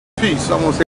Peace. I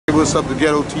want to say what's up to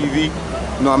Ghetto TV.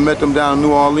 You know, I met them down in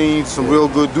New Orleans. Some real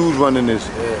good dudes running this.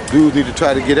 Dudes need to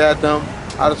try to get at them.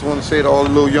 I just want to say to all the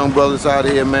little young brothers out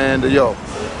here, man, that yo,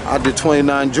 I did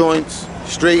 29 joints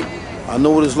straight. I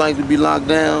know what it's like to be locked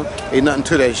down. Ain't nothing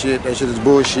to that shit. That shit is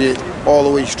bullshit. All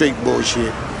the way straight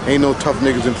bullshit. Ain't no tough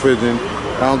niggas in prison.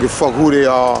 I don't give a fuck who they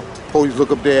are. Police look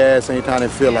up their ass anytime they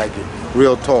feel like it.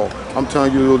 Real talk. I'm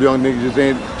telling you, little young niggas, just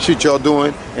ain't shit y'all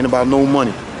doing ain't about no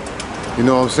money. You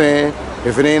know what I'm saying?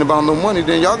 If it ain't about no money,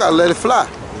 then y'all gotta let it fly.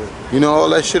 You know, all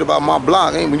that shit about my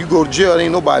block, ain't when you go to jail,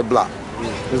 ain't nobody block.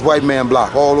 It's white man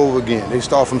block all over again. They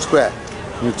start from scratch.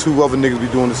 And the two other niggas be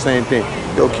doing the same thing.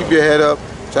 Yo, keep your head up.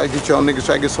 Try to get y'all niggas,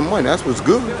 try to get some money. That's what's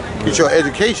good. Get your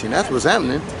education. That's what's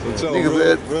happening. So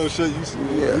real shit.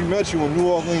 We met you in New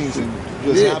Orleans and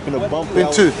just happened to bump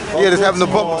into. Just happened to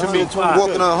bump into me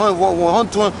walking on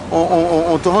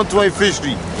 125th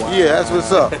Street. Wow. Yeah, that's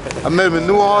what's up. I met him in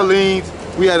New Orleans.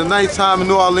 We had a nice time in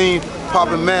New Orleans,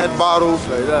 popping mad bottles.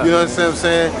 You know what I'm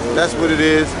saying? That's what it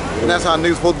is. And that's how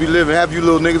niggas supposed to be living. Half you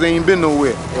little niggas ain't even been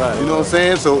nowhere. You know what I'm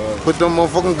saying? So put them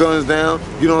motherfucking guns down,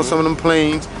 get on some of them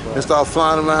planes, and start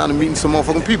flying around and meeting some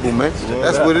motherfucking people, man.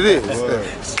 That's what it is.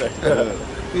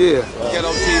 Yeah.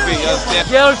 Ghetto TV, you understand?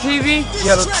 Ghetto TV?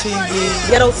 Ghetto TV.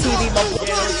 Ghetto TV, my boy.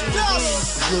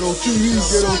 Ghetto TV,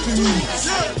 Ghetto TV.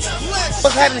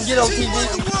 What's happening, Ghetto TV?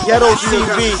 Ghetto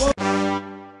TV.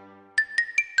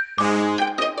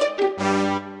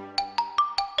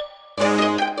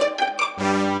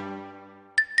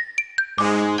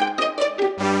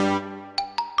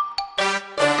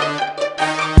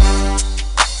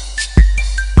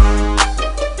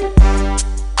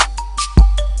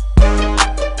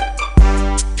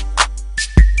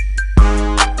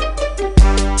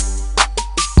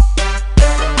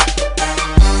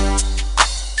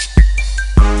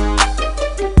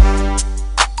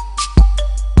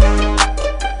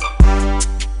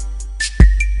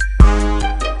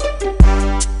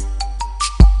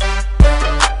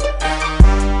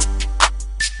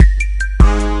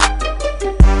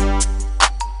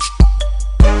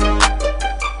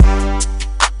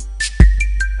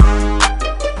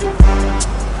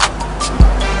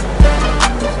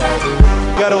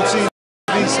 Ghetto TV,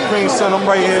 Supreme Son, I'm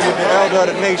right here with the elder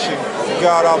of the nation,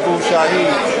 God Abu Shaheed.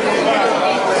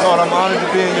 Lord, I'm honored to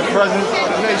be in your presence.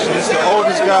 The nation is the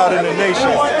oldest God in the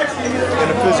nation in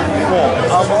the physical form.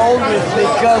 I'm oldest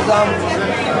because I'm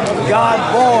God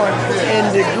born in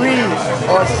degrees,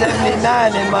 or 79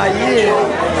 in my year,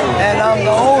 and I'm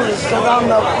the oldest because I'm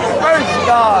the first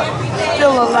God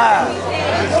still alive.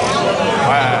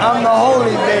 Wow. I'm the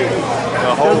holy baby.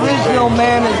 The original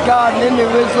man is God, and in the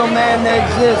original man there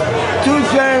exists two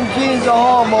germ genes of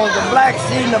hormones, the black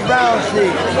seed and the brown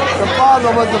seed. The father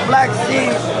was the black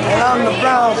seed, and I'm the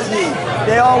brown seed.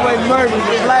 They always murdered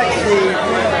the black seed,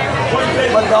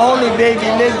 but the holy baby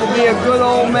lived to be a good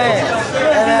old man,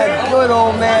 and that good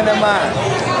old man am I.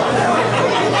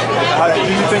 Do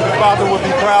you think the father would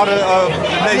be proud of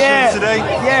the nation today?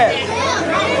 Yeah.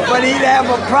 But he'd have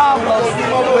a problem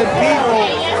with people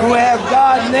who have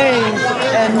God names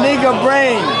and nigger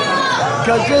brains.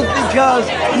 Because just because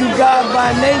you God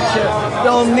by nature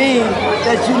don't mean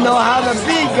that you know how to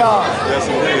be God. Yes,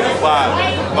 indeed.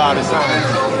 By design.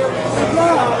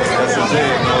 Yes,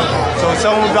 indeed, man. So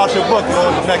tell me about your book,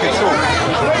 Lord, The Naked Truth.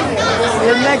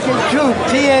 The Naked Truth,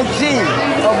 TNT,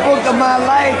 a book of my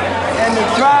life and the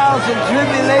trials and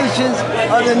tribulations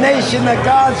of the nation of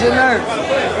gods and earth,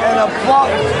 and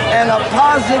a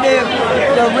positive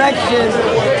direction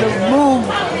to move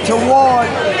toward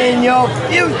in your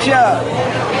future.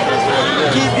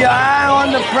 Keep your eye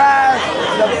on the prize,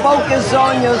 the focus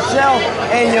on yourself,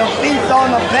 and your feet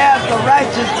on the path of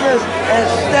righteousness, and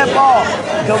step off.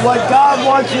 Because what God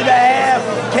wants you to have,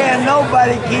 can't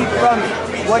nobody keep from you.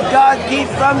 What God keeps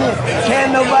from you,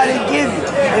 can't nobody give you.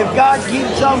 If God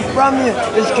keeps something from you,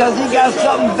 it's because he got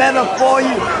something better for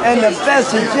you, and the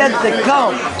best is yet to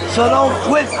come. So don't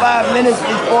quit 5 minutes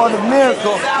before the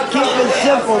miracle. Keep it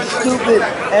simple, stupid,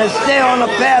 and stay on the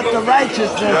path of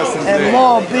righteousness, and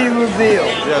more be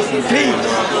revealed. Peace.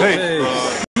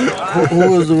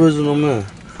 Who is the original man?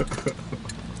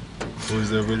 Who is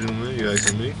the original man? You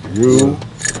asking me? You,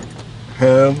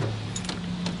 him,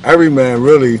 every man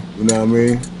really, you know what I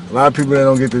mean? A lot of people that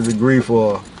don't get this degree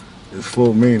for its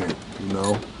full meaning, you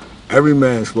know? Every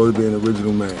man's supposed to be an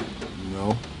original man, you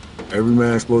know? Every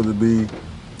man's supposed to be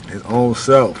his own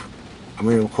self. I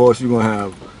mean, of course, you're gonna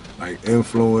have like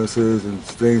influences and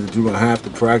things that you're gonna have to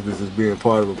practice as being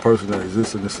part of a person that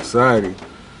exists in this society.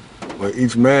 But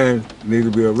each man needs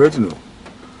to be original,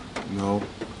 you know?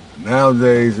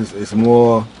 Nowadays, it's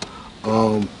more,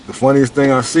 the funniest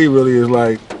thing I see really is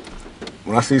like,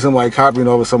 When I see somebody copying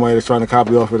over somebody that's trying to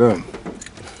copy off of them,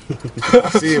 I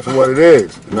see it for what it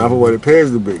is, not for what it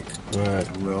appears to be.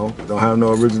 Right. You know, it don't have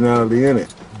no originality in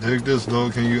it. Dig this though,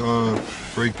 can you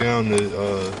break down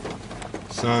the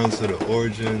signs of the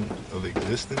origin of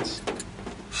existence?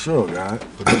 Sure, God.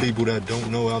 For the people that don't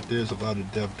know out there, there's a lot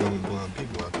of deaf, dumb, and blind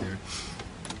people out there.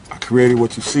 I created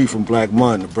what you see from black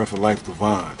mud and the breath of life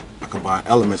divine. I combine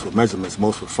elements with measurements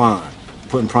most refined,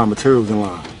 putting prime materials in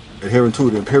line, adhering to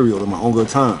the imperial in my own good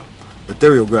time,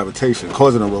 ethereal gravitation,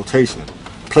 causing a rotation,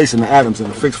 placing the atoms in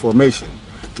a fixed formation,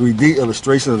 3D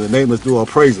illustration of the nameless dual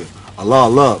praising, Allah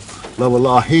love, love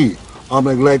Allah he, arm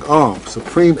and leg arm,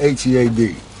 supreme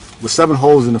HEAD, with 7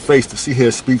 holes in the face to see,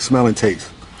 hear, speak, smell, and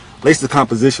taste. Lace the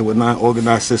composition with 9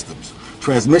 organized systems,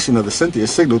 transmission of the Cynthia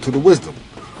signal to the wisdom,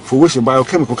 fruition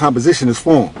biochemical composition is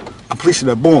formed, completion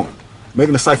at born,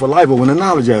 making the cipher liable when the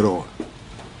knowledge add on.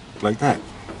 Like that.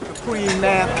 Supreme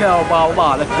man Cal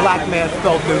Allah, that black man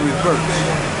felt in reverse.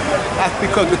 That's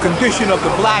because the condition of the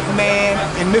black man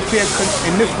in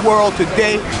this world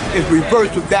today is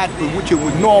reverse of that for which it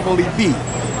would normally be.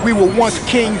 We were once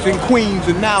kings and queens,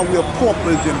 and now we're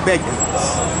paupers and beggars.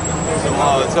 So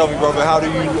tell me, brother, how do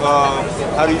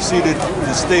you see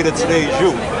the state of today's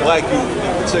youth, black youth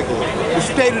in particular? The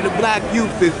state of the black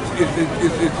youth is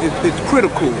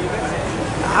critical.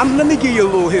 Let me give you a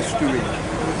little history.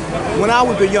 When I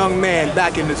was a young man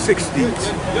back in the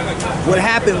 60s, what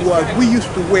happened was we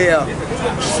used to wear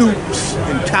suits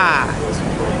and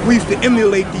ties. We used to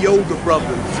emulate the older brothers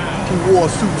who wore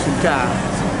suits and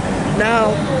ties.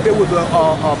 Now, there was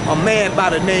a man by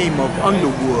the name of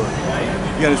Underwood,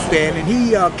 you understand, and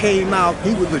he came out,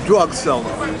 he was a drug seller.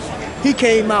 He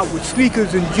came out with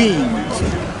sneakers and jeans.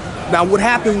 Now, what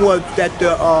happened was that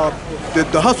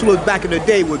the hustlers back in the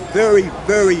day were very,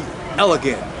 very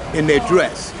elegant in their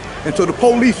dress. And so the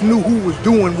police knew who was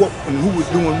doing what and who was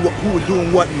doing what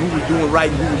and who was doing right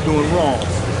and who was doing wrong.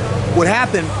 What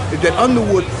happened is that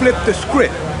Underwood flipped the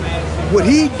script. What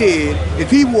he did is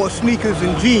he wore sneakers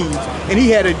and jeans and he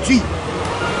had a Jeep.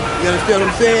 You understand what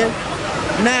I'm saying?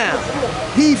 Now,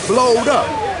 he blowed up.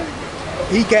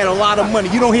 He got a lot of money.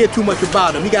 You don't hear too much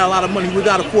about him. He got a lot of money. He was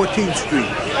out of 14th Street.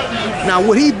 Now,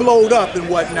 what he blowed up and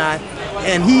whatnot,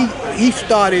 and he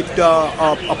started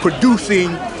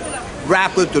producing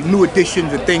rappers, the new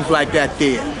editions and things like that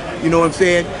there. You know what I'm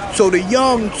saying? So the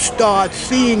young start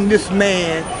seeing this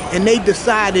man and they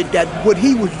decided that what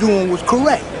he was doing was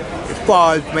correct. As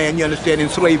far as, man, you understand,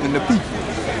 enslaving the people.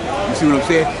 You see what I'm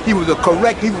saying? He was a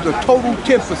total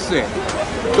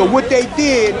 10%. So what they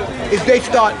did is they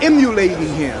start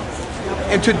emulating him.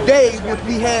 And today, what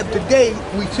we have today,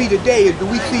 we see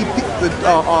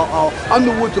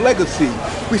Underwood's legacy.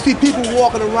 We see people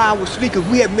walking around with sneakers.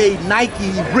 We have made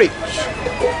Nike rich,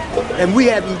 and we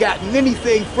haven't gotten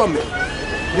anything from it.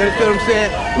 You understand what I'm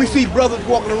saying? We see brothers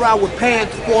walking around with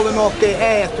pants falling off their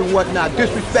ass and whatnot,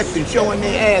 disrespecting, showing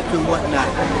their ass and whatnot.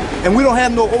 And we don't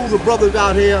have no older brothers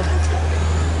out here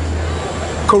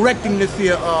correcting this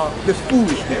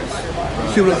foolishness.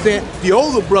 See what I'm saying? The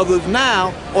older brothers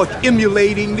now are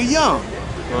emulating the young.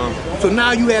 So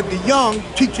now you have the young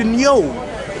teaching the old,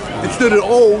 instead of the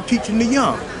old teaching the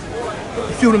young.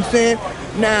 You see what I'm saying?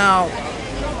 Now,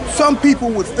 some people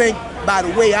would think by the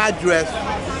way I dress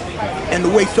and the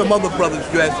way some other brothers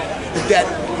dress is that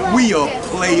we are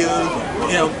players,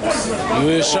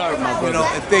 You're sharp, my brother.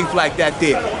 and things like that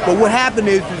there. But what happened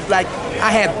is like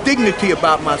I have dignity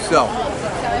about myself.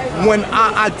 When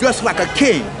I dress like a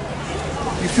king,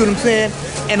 you see what I'm saying?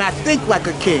 And I think like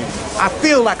a king. I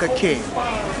feel like a king.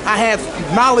 I have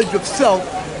knowledge of self,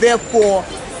 therefore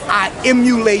I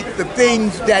emulate the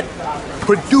things that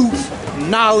produce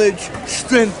knowledge,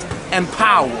 strength, and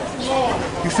power.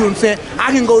 You see what I'm saying?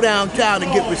 I can go downtown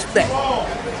and get respect.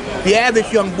 The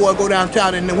average young boy go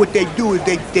downtown and then what they do is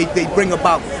they bring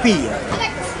about fear.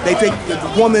 They think that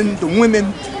the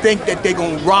women think that they're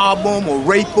gonna rob them or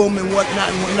rape them and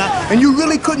whatnot. And you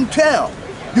really couldn't tell.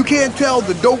 You can't tell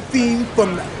the dope fiend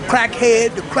from the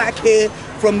crackhead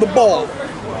from the ball.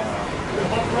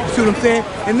 You see what I'm saying?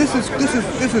 And this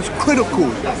is critical.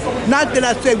 Not that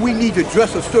I say we need to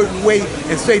dress a certain way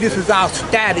and say this is our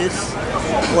status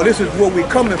or this is where we're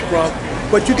coming from,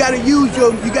 but you gotta use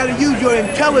your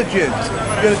intelligence.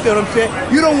 You understand what I'm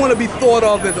saying? You don't want to be thought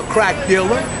of as a crack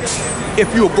dealer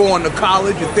if you're going to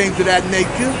college and things of that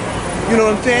nature. You know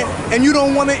what I'm saying? And you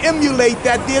don't want to emulate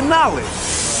that their knowledge.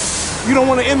 You don't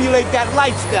want to emulate that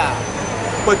lifestyle.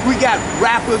 But we got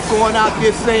rappers going out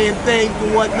there saying things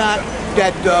and whatnot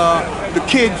that the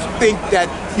kids think that,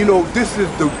 this is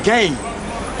the game.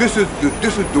 This is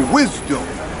the wisdom.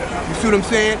 You see what I'm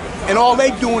saying? And all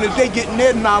they doing is they getting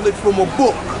their knowledge from a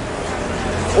book.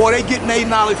 or they getting their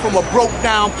knowledge from a broke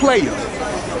down player.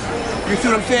 You see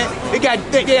what I'm saying? They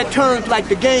got terms like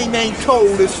the game ain't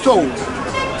told, it's sold.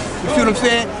 You see what I'm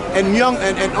saying? And young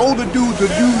and older dudes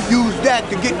will use that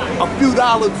to get a few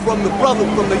dollars from the brothers,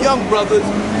 from the young brothers,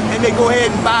 and they go ahead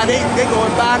and buy they go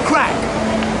and buy crack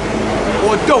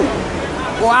or dope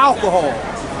or alcohol.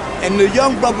 And the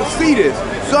young brothers see this.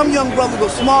 Some young brothers are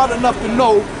smart enough to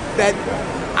know that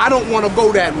I don't want to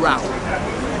go that route.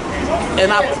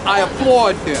 And I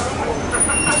applaud them.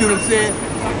 You see what I'm saying?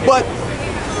 But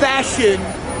fashion,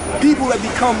 people have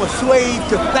become a slave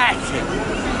to fashion.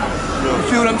 You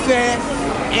see what I'm saying?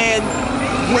 And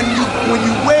when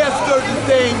you wear certain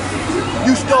things,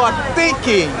 you start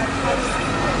thinking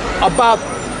about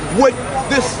what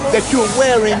this that you're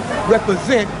wearing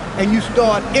represent, and you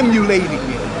start emulating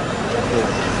it.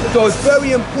 So it's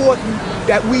very important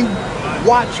that we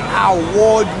watch our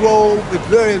wardrobe. It's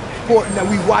very important that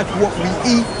we watch what we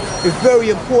eat. It's very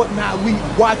important that we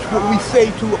watch what we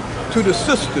say to the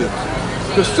sisters.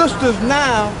 The sisters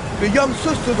now, the young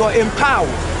sisters are empowered.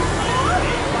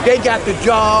 They got the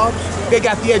jobs, they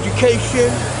got the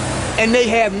education, and they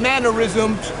have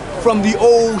mannerisms from the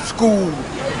old school.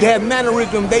 They have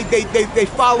mannerisms, they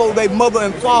follow their mother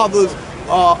and father's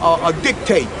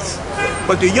dictates.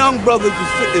 But the young brothers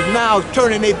is now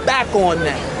turning their back on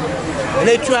that. And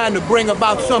they're trying to bring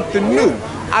about something new.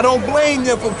 I don't blame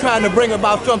them for trying to bring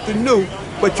about something new,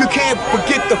 but you can't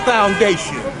forget the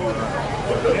foundation.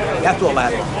 That's all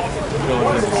I have.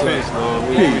 Peace, Lord.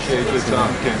 We appreciate your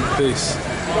time, Ken. Peace.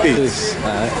 Peace. All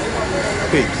right.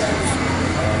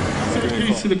 Peace.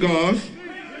 Peace to the gods.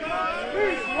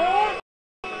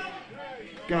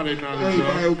 Got it now.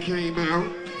 Everybody who came out.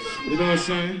 You know what I'm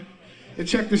saying? And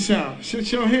check this out.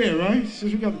 Since you're here, right?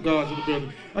 Since we got the gods in the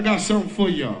building, I got something for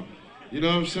y'all. You know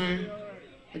what I'm saying?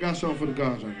 I got something for the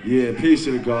gods right now. Yeah, peace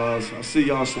to the gods. I see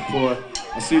y'all support.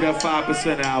 I see that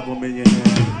 5% album in your hand.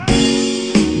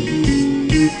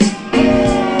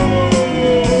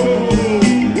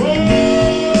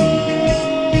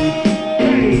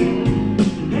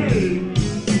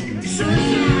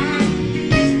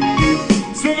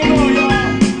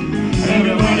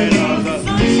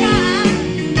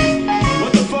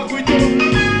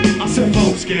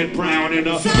 Get brown in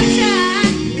the sunshine.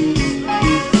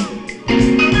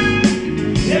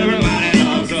 Everybody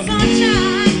loves the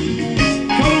sunshine.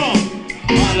 Come on.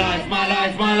 My life, my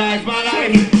life, my life, my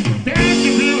life. Dance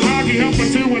the real hockey up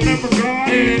until whenever God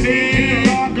is in.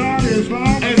 Lord God is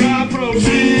long as I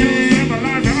proceed.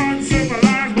 Civilize and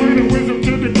uncivilized, word of wisdom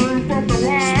to the groove from the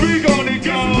wall. Speak on it,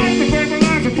 God. The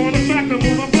fertilizer for the fact that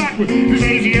moving backward. This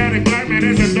Asiatic black man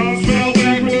is a dog spell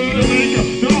backward. The maker,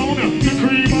 the owner, the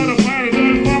cream of the planet.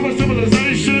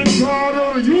 God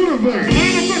of the universe.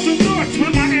 Manifesting thoughts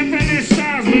with my infinite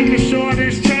styles, making sure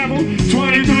this travel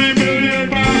 23 million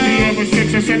miles. The other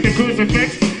six are set the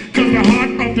crucifix, cause the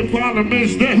heart of the problem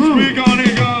is this. We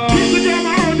gonna go. Put together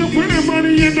all the putting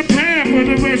money in the pan for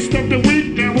the rest of the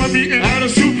week. That will be in out of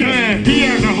soup can. He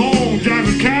has a home, drives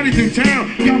a caddy through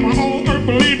town. Got my old earth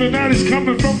believing that it's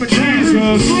coming from the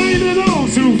Jesus. Slay to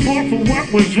those who fought for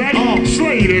what was right.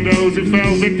 Slay to those who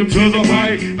fell victim to the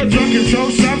fight. A drug control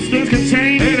substance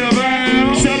contained in a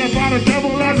vial. Set up by the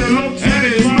devil as it looks at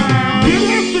his mouth. You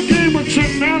left the game of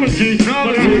technology, but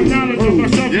I acknowledge of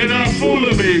myself. You're not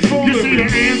fooling me. You see the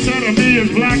answer to me is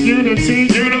black unity,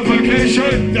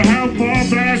 unification, the how far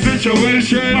blast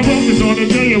situation. I wrote this on the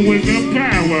day of wisdom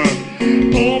power.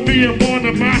 All being born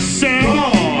of myself.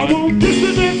 I won't diss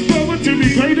the next brother to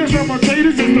be paid as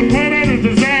replicators is the plan that is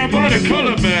designed by the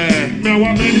color man. Now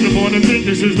I made the born to think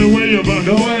this is the way of us.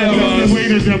 The way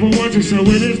the devil wants it, so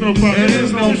it is no fun. It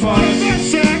is no fun.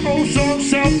 That's sad, oh, some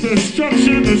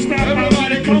self-destruction to stop.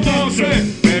 Everybody come on, say.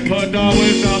 Man, put the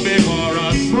wisdom before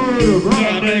us.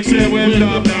 God makes it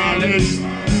wisdom knowledge.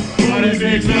 What it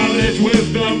takes knowledge,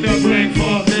 wisdom to bring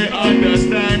forth the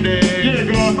understanding. Yeah,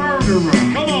 God, murderer.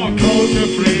 Come on, code to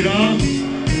freedom.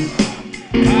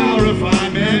 Power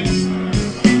refinement.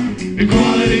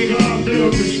 Equality, God,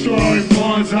 build, destroy,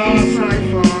 forms our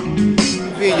cipher.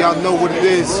 Y'all know what it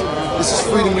is. This is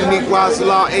Freedom Unique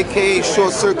Wazalon, aka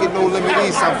Short Circuit No Limit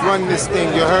East. I've run this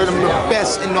thing. You heard I'm the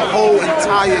best in the whole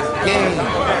entire game.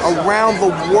 Around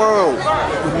the world.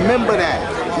 Remember that.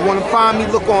 You want to find me,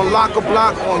 look on Locker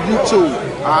Block on YouTube.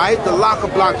 Alright? The Locker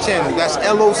Block channel. That's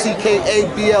LOCKABLOCK.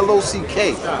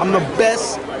 I'm the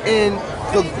best in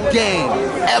the game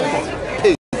ever.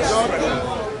 Peace.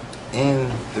 In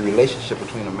the relationship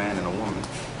between a man and a woman,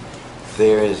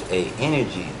 there is an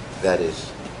energy that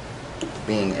is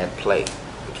being at play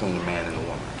between the man and the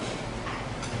woman.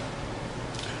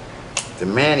 The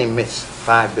man emits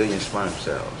 5 billion sperm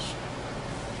cells.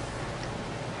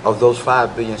 Of those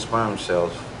 5 billion sperm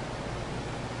cells,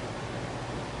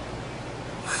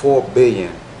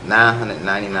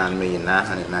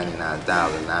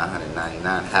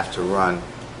 4,999,999,999 have to run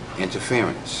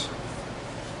interference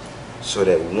so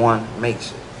that one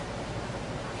makes it.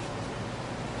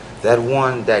 That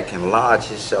one that can lodge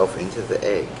himself into the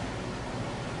egg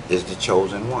is the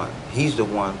chosen one. He's the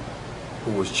one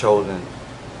who was chosen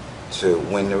to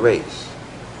win the race.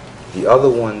 The other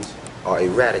ones are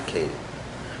eradicated,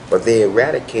 but they're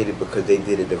eradicated because they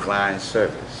did a divine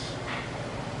service.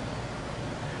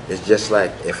 It's just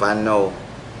like if I know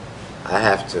I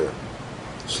have to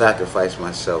sacrifice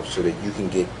myself so that you can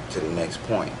get to the next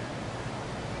point.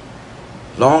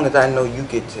 Long as I know you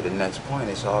get to the next point,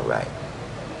 it's all right.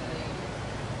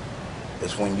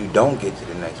 It's when you don't get to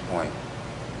the next point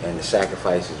and the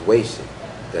sacrifice is wasted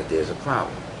that there's a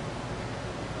problem.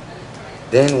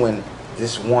 Then when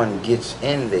this one gets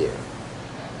in there,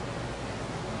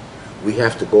 we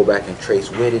have to go back and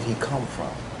trace where did he come from.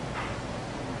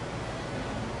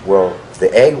 Well,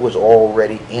 the egg was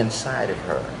already inside of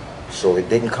her, so it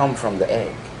didn't come from the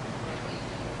egg.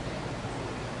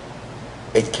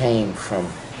 It came from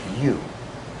you.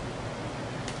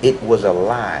 It was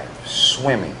alive,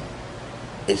 swimming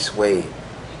its way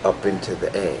up into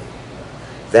the egg.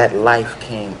 That life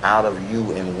came out of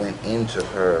you and went into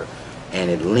her, and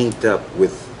it linked up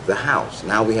with the house.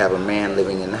 Now we have a man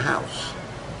living in the house,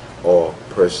 or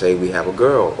per se we have a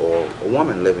girl or a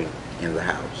woman living in the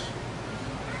house.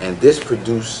 And this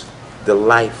produced the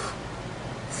life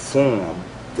form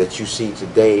that you see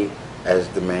today as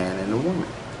the man and the woman.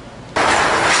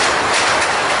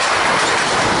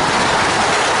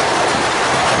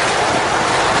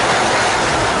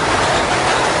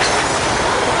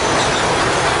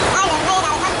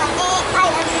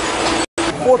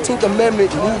 14th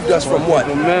Amendment moved us from what?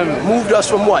 Moved us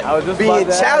from what? Being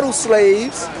chattel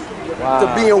slaves to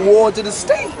being wards of the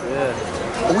state. Yeah.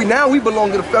 We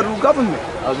belong to the federal government.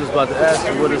 I was just about to ask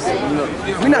you, what is it? You know,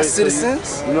 we're not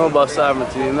citizens. You know about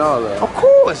sovereignty and all that. Of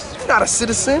course. You're not a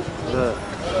citizen. Yeah.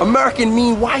 American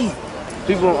mean white.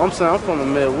 People, I'm saying, I'm from the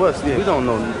Midwest. Yeah. We don't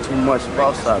know too much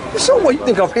about sovereignty. So what, you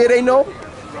think up here they know?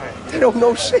 They don't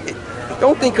know shit.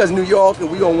 Don't think because New York and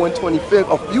we on 125th,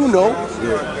 or you know,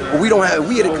 but we don't have,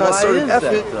 we had a concerted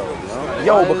effort.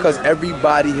 Yo, because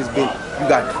everybody has been, you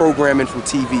got programming from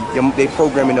TV, they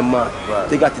programming the mind. Right.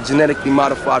 They got the genetically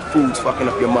modified foods fucking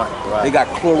up your mind. Right. They got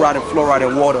chloride and fluoride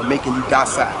in water making you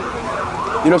docile.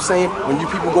 You know what I'm saying? When you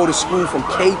people go to school from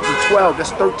K through 12, that's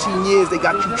 13 years, they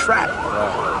got you trapped.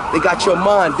 Right. They got your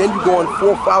mind. Then you go on 4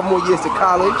 or 5 more years to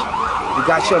college, they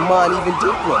got your mind even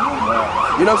deeper.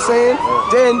 Right. You know what I'm saying?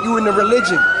 Yeah. Then you in the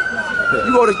religion.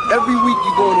 You go to, every week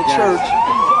you go into church,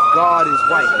 God is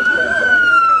white.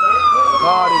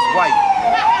 God is white.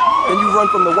 Then you run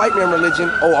from the white man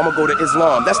religion, oh, I'm gonna go to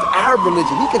Islam. That's the Arab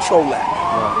religion, he control that.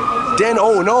 Right. Then,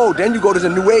 oh no, then you go to the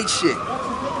New Age shit.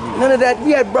 None of that.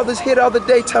 We had brothers here the other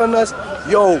day telling us,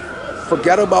 yo,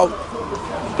 forget about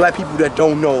black people that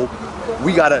don't know.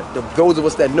 We gotta, those of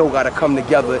us that know gotta come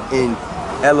together and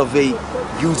elevate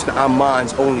using our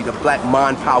minds only. The black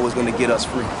mind power is gonna get us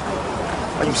free.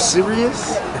 Are you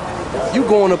serious? You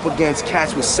going up against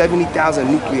cats with 70,000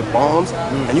 nuclear bombs,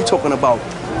 and you talking about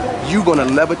you gonna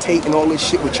levitate and all this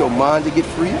shit with your mind to get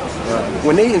free? Right.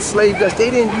 When they enslaved us, they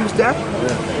didn't use that.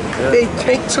 They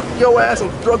took your ass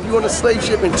and drug you on a slave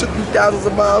ship and took you thousands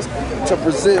of miles to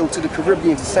Brazil, to the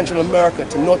Caribbean, to Central America,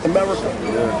 to North America.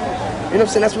 You know what I'm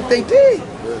saying? That's what they did.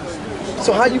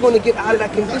 So how you gonna get out of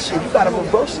that condition? You gotta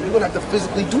reverse it. You're gonna have to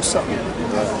physically do something. You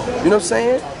know what I'm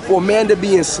saying? For a man to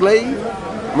be enslaved,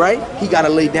 right? He gotta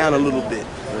lay down a little bit.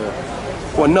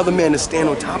 For another man to stand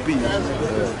on top of you.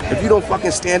 If you don't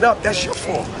fucking stand up, that's your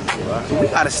fault. So we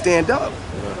gotta stand up.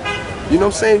 You know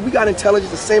what I'm saying? We got intelligence,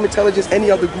 the same intelligence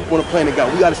any other group on the planet got.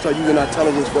 We gotta start using our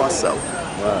intelligence for ourselves.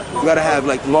 We gotta have,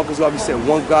 like Marcus Garvey said,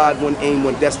 one God, one aim,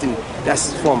 one destiny.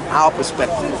 That's from our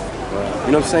perspective.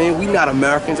 You know what I'm saying? We not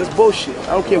Americans, that's bullshit. I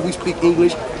don't care if we speak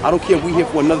English, I don't care if we here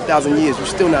for another 1,000 years, we're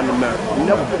still not an American. We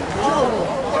never been.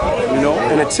 You know?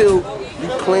 And until you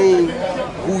claim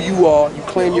who you are, you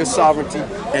claim your sovereignty,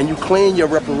 and you claim your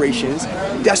reparations,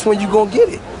 that's when you gonna get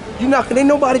it. You're not, ain't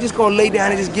nobody just gonna lay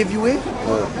down and just give you it. You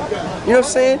know what I'm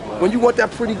saying? When you want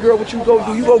that pretty girl, what you go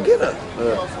do, you go get her.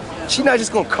 She not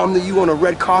just gonna come to you on a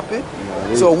red carpet.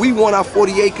 So we want our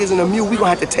 40 acres and a mule, we gonna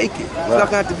have to take it. It's not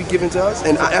gonna have to be given to us.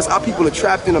 And as our people are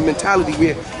trapped in a mentality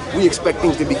where we expect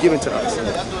things to be given to us.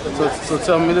 So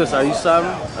tell me this, are you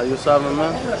sovereign? Are you a sovereign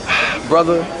man?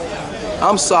 Brother,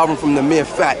 I'm sovereign from the mere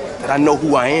fact that I know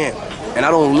who I am. And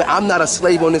I'm not a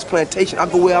slave on this plantation. I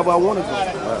go wherever I want to go.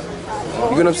 You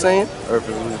know what I'm saying? Earth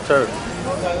is the turf.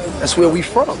 That's where we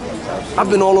from. I've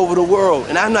been all over the world,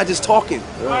 and I'm not just talking.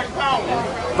 If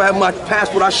I have my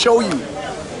passport, I'll show you. You know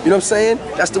what I'm saying?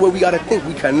 That's the way we gotta think.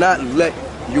 We cannot let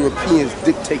Europeans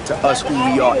dictate to us who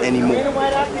we are anymore.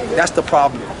 That's the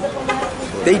problem.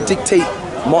 They dictate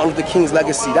Martin Luther King's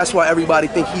legacy. That's why everybody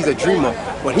think he's a dreamer,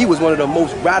 when he was one of the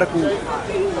most radical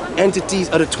entities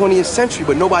of the 20th century,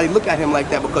 but nobody look at him like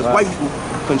that because white people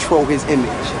control his image.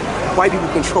 White people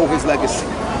control his legacy.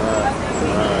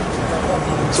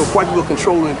 So white people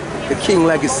controlling the King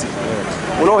legacy.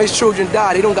 When all his children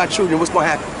die, they don't got children, what's gonna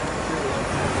happen?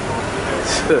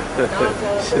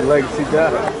 Shit, legacy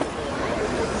die.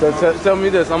 So tell me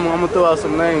this, I'm gonna throw out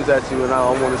some names at you, and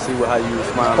I want to see how you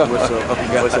respond. What's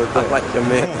your thing? I like your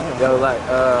man. Yo, like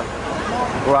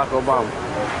Barack Obama.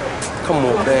 Come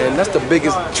on, man. That's the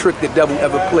biggest trick the devil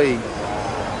ever played.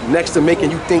 Next to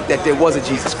making you think that there was a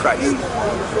Jesus Christ.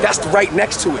 That's right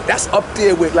next to it. That's up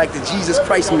there with like the Jesus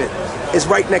Christ myth. It's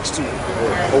right next to it.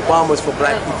 Obama's for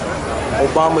black people.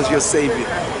 Obama's your savior.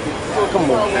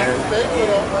 Come on,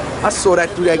 man. I saw that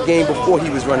through that game before he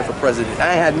was running for president.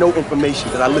 I had no information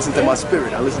because I listened to my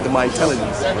spirit. I listened to my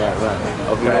intelligence. Right.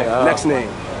 Okay. You know, next name.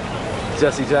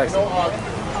 Jesse Jackson.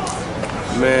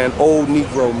 Man, old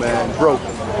Negro, man. Broke.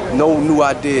 No new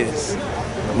ideas.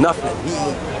 Nothing.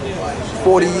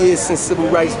 40 years since civil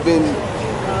rights been,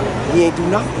 he ain't do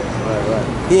nothing.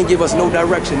 Right. He ain't give us no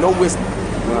direction, no wisdom.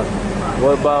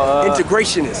 What about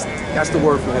integrationist? That's the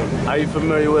word for him. Are you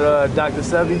familiar with Dr.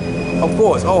 Sebi? Of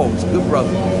course. Oh, he's a good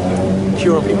brother.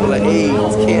 Curing people of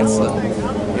AIDS, cancer.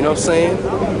 You know what I'm saying?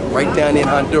 Right down in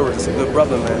Honduras. A good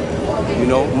brother, man. You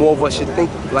know, more of us should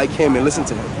think like him and listen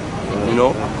to him. You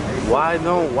know? Why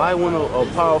when a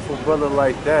powerful brother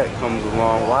like that comes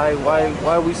along,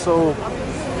 why we so,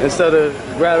 instead of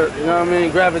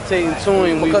gravitating to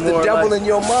him, because the devil in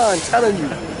your mind telling you.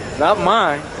 Not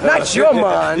mine. Not your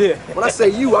mind. Yeah. When I say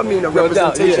you, I mean a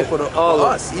representation for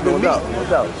us, even me. No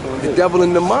doubt. The devil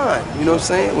in the mind. You know what I'm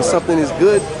saying? When something is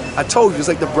good, I told you, it's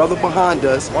like the brother behind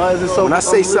us. Why is it so? When I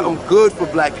say something good for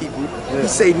black people, he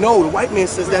say no. The white man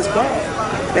says that's God.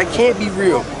 That can't be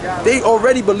real. They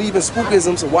already believe in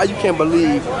spookism, so why you can't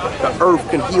believe the earth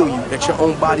can heal you, that your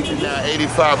own body can heal you?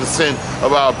 85%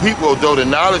 of our people, though the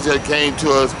knowledge that came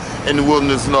to us in the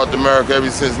wilderness of North America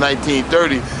ever since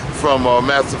 1930, from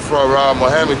Master Farah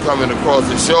Muhammad coming across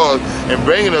the shores and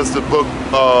bringing us the book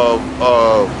of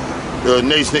the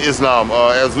Nation of Islam,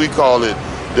 as we call it,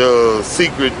 the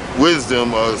secret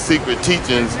wisdom, secret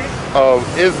teachings of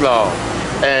Islam.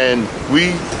 And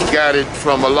we got it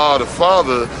from Allah the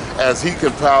Father as he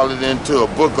compiled it into a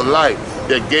book of life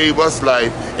that gave us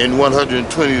life in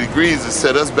 120 degrees to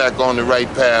set us back on the right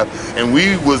path. And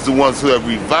we was the ones who have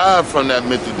revived from that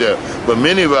mental death. But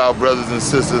many of our brothers and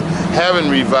sisters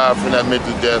haven't revived from that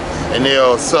mental death, and they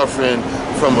are suffering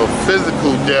from a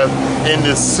physical death in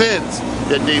the sense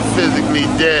that they physically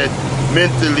dead,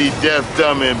 mentally deaf,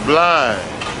 dumb, and blind.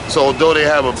 So although they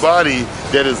have a body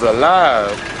that is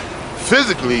alive,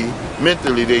 physically,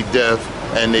 mentally they deaf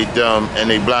and they dumb and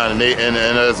they blind, and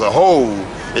as a whole,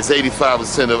 it's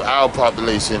 85% of our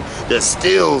population that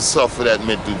still suffer that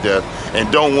mental death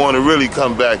and don't want to really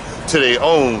come back to their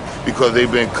own because they've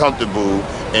been comfortable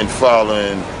in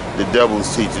following the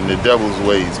devil's teaching, the devil's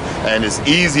ways. And it's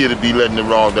easier to be led in the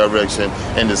wrong direction,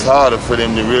 and it's harder for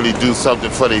them to really do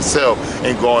something for themselves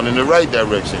and going in the right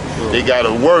direction. They got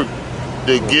to work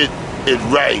to get it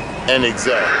right and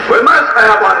exact. We must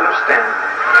have understanding.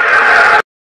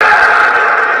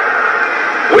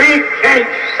 We can't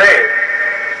say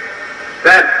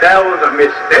that there was a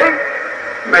mistake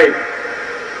made,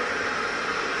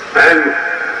 and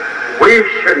we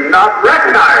should not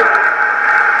recognize it.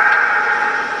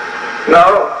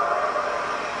 No.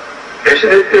 Isn't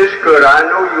it this good? I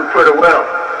know you pretty well.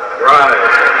 Right.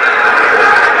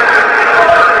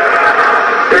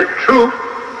 The truth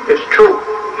is true.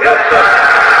 Yes, sir.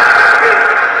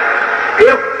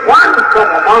 If one from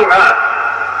among us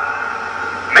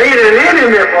made an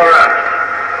enemy for us,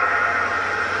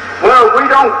 well, we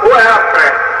don't go after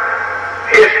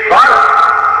his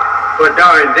product, but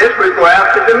during this we go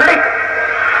after the maker.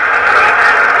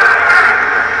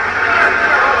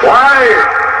 Why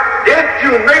did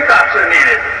you make us an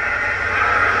enemy?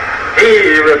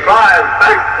 He replies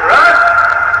back to us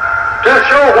to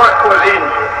show what was in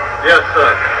you. Yes,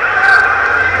 sir.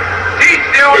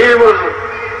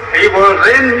 He was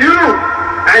in you,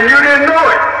 and you didn't know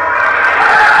it.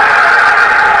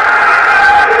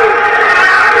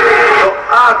 So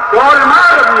I brought him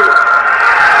out of you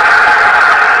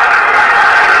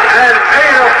and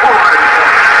made a point.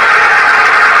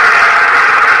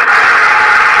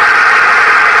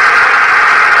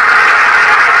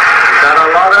 Got a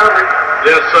lot of it?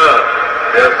 Yes, sir.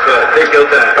 Yes, sir. Take your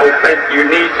time. Don't think you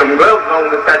need some gloves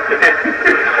on to touch your hand.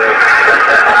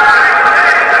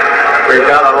 We've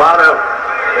got a lot of them.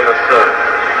 Yes, sir.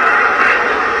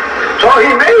 So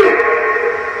he made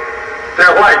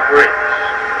their white race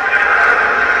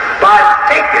by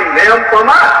taking them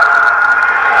from us.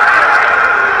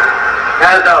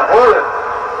 As the Holy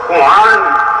Quran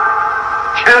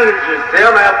challenges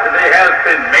them after they have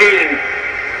been made and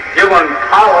given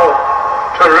power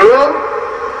to rule,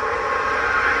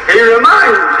 he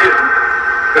reminds his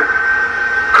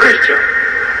Christians,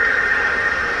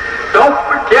 don't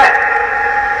forget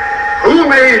who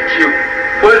made you.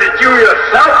 Was it you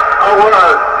yourself or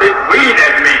was it we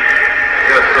that made you?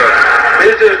 Yes, sir.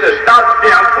 This is to stop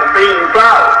him from being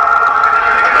proud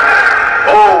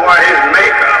over his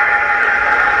maker.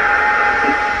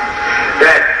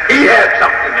 That he had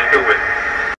something to do with it.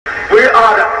 We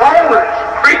are the only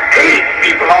created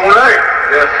people on earth.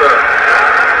 Yes, sir.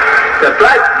 The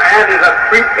black man is a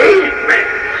created man.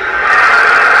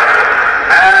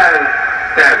 And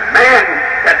the man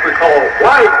that we call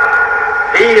white,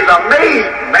 he is a made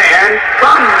man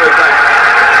from the black man.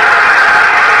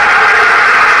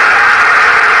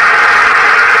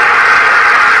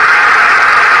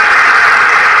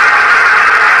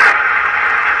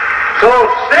 So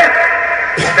since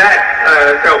that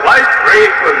the white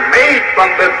race was made from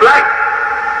the black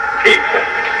people,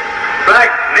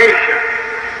 black nation,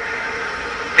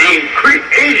 the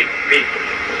created people.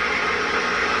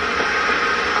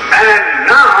 And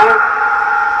now,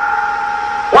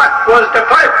 what was the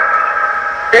purpose?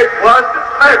 It was the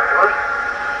purpose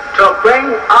to bring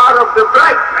out of the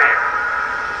black man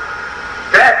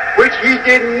that which he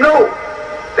didn't know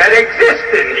that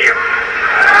existed in him.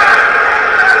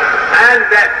 And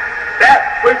that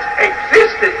which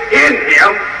existed in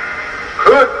him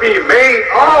could be made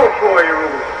also a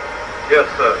ruler. Yes,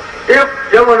 sir. If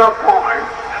given a point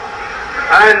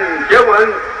and given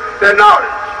the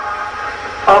knowledge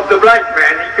of the black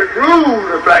man, he could rule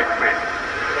the black man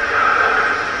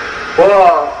for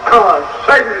a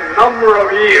certain number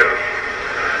of years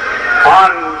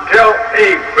until a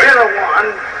greater one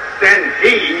than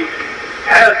he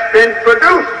has been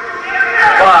produced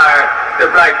by the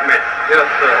black man. Yes,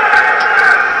 sir.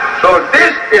 So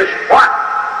this is what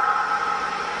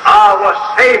our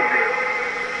Savior,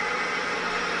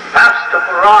 Pastor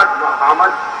Farad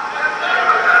Muhammad,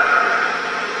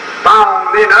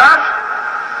 found in us.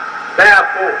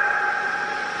 Therefore,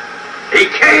 he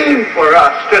came for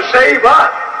us to save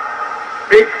us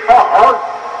because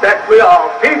that we are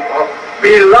people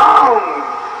belong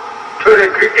to the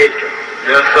creation.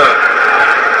 Yes, sir.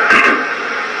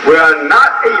 We are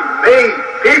not a made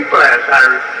people, as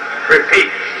I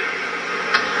repeat.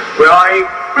 We are a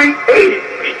created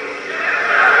people.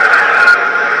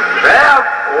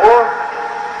 Therefore,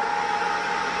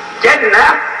 getting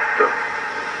after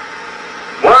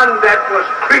one that was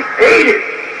created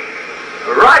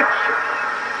righteous.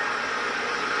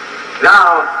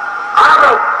 Now, out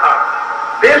of us,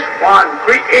 this one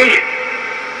created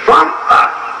from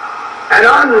us an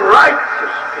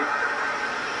unrighteous people.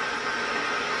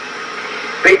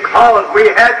 Because we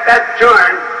had that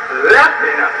germ left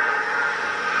in us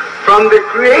from the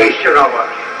creation of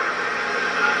us.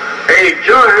 A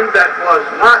germ that was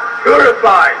not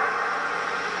purified,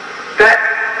 that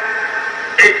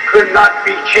it could not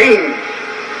be changed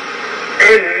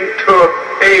into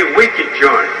a wicked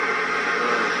germ.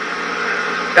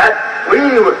 That we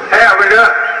have in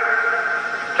us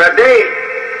today.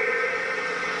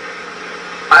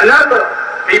 Another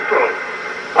people,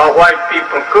 or white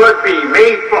people, could be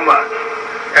made from us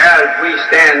as we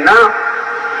stand now,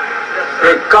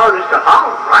 regardless of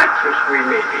how righteous we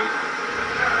may be.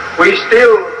 We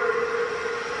still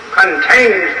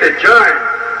contains the germ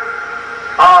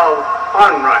of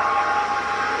unrighteousness.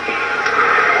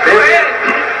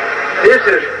 This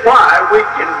is why we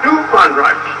can do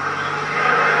unrighteousness,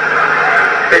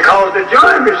 because the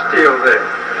germ is still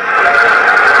there.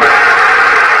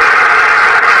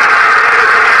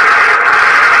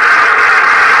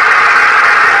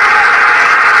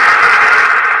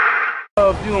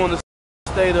 View on the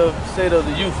state of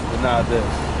the youth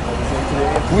nowadays.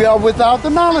 We are without the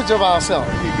knowledge of ourselves.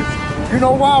 You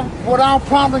know why? Without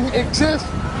prompting exists,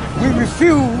 we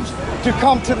refuse to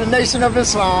come to the Nation of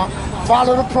Islam,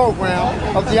 follow the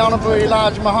program of the Honorable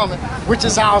Elijah Muhammad, which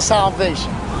is our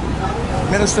salvation.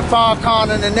 Minister Farrakhan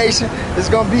and the nation is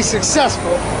going to be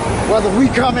successful whether we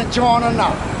come and join or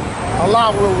not.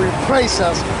 Allah will replace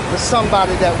us with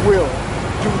somebody that will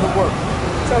do the work.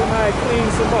 Tell him how he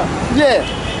cleans him up. Yeah.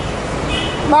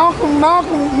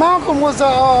 Malcolm was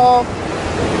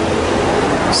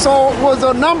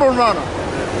a number runner.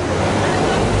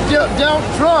 dealt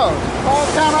drugs, all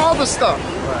kind of other stuff.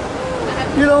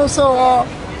 You know, so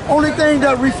only thing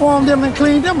that reformed them and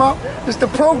cleaned them up is the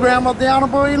program of the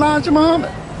Honorable Elijah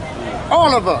Muhammad.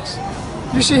 All of us.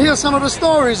 You should hear some of the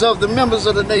stories of the members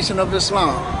of the Nation of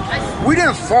Islam. We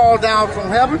didn't fall down from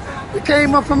heaven. We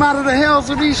came up from out of the hells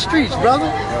of these streets,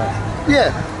 brother.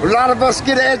 Yeah, a lot of us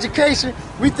get an education.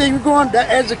 We think we're going, that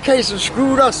education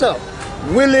screwed us up.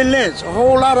 Willie Lynch, a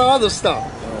whole lot of other stuff.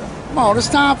 Come on, it's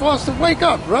time for us to wake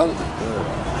up, brother.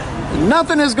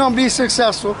 Nothing is going to be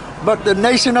successful but the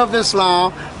Nation of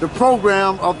Islam, the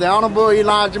program of the Honorable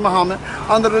Elijah Muhammad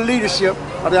under the leadership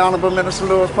of the Honorable Minister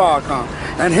Louis Farrakhan.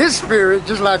 And his spirit,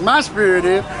 just like my spirit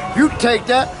is, you take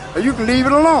that or you can leave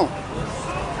it alone.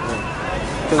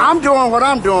 I'm doing what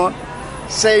I'm doing,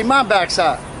 save my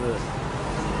backside.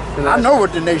 I know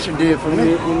what the nation did for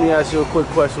me. Let me ask you a quick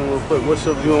question real quick. What's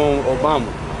your view on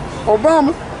Obama?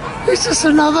 Obama, he's just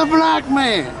another black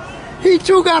man. He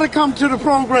too got to come to the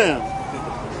program.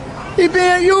 He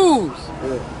being used.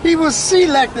 He was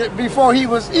selected before he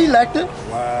was elected.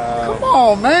 Wow. Come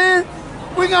on, man.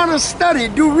 We got to study,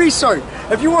 do research.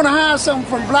 If you want to hide something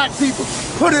from black people,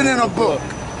 put it in a book.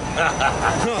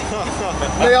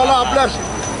 May Allah bless you.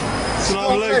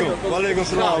 Assalamu alaikum. Wa alaikum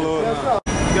salam, Lord.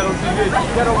 Ghetto TV.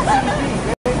 Ghetto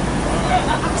TV.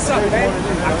 What's up, man?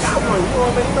 I got one. You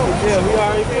already know. Yeah, we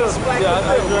already feel it. Yeah, I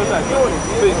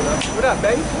what up,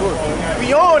 baby?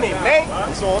 We on it,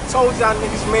 man. So I told y'all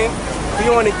niggas, man. We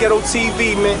on the Ghetto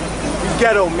TV, man. We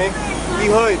ghetto, man. We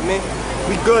hood, man.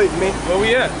 We good, man. Where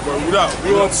we at? What up?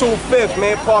 We on 25th,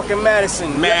 man. Park in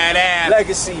Madison. Mad ass.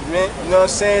 Legacy, man. You know what I'm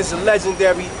saying? It's a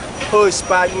legendary hood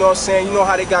spot. You know what I'm saying? You know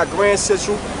how they got Grand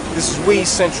Central? This is Weed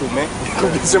Central, man. Go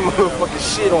get some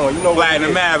motherfucking shit on. You know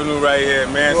Platinum Avenue right here,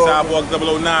 man. Sidewalk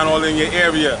 009 all in your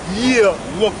area. Yeah.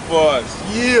 Look for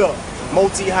us. Yeah.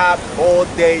 Multi-hop all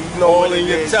day. You know all what in it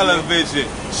your is, television.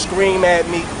 Man. Scream at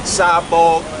me.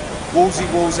 Sidewalk. Woozy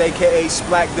Woos, a.k.a.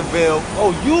 Splack DeVille.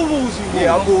 Oh, you Woozy Woos?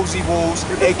 Yeah, I'm Woozy Woos,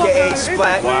 a.k.a.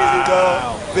 Splack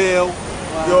DeVille.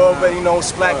 You already know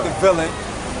Splack the Villain.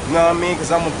 You know what I mean?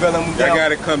 Because I'm a villain. Y'all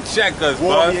gotta come check us, bud.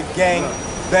 Warrior gang,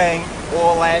 bang,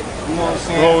 all that. You know what I'm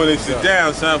saying? Holding this shit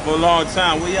down, son, for a long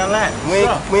time. Where y'all at?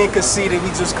 We ain't conceited, we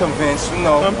just convinced, you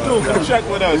know. Come through, come check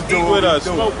with us, eat with us,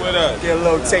 smoke with us. Get a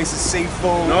little taste of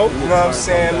seafood. Nope. You know what I'm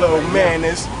saying? A little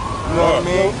mayonnaise. You know what I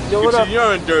mean? Yo, what Get up? your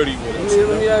urine dirty with us.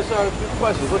 Let me ask y'all a few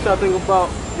questions. What y'all think about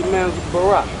your man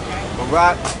Barack?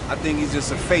 Barack, I think he's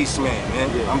just a face man, man.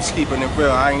 Yeah. I'm just keeping it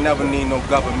real. I ain't never need no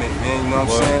government, man. You know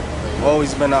what I'm saying?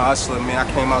 Always been a hustler, man. I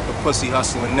came out the pussy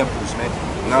hustling nipples, man.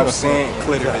 You know what I'm saying?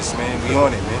 Clitoris, man. We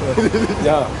on it, man.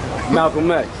 Yeah. Malcolm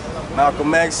X.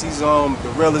 Malcolm X, he's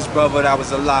the realest brother that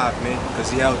was alive, man. Because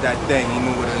he held that thing. He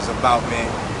knew what it was about, man.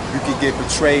 You could get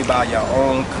betrayed by your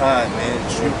own kind,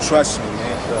 man. Trust me,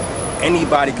 man.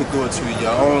 Anybody could do it to you.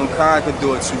 Your own kind could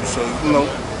do it to you. So, you know,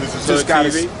 you just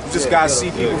gotta see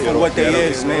people for what they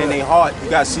is, man. They heart. You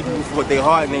gotta see people for what they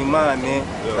heart and they mind, man.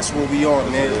 That's what we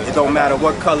on, man. It don't matter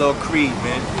what color or creed,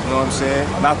 man. You know what I'm saying?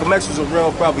 Malcolm X was a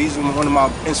real brother. He's one of my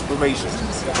inspirations.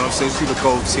 You know what I'm saying? See the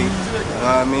gold teeth. You know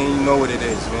what I mean? You know what it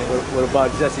is, man. What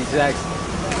about Jesse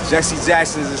Jackson? Jesse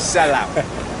Jackson is a sellout.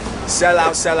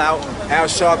 Sellout. Al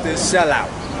Sharpton is sellout.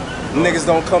 Niggas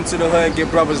don't come to the hood and get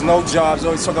brothers no jobs.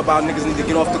 Always talk about niggas need to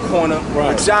get off the corner.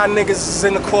 Right. But y'all niggas is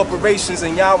in the corporations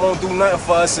and y'all won't do nothing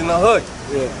for us in the hood.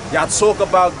 Y'all talk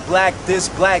about black this,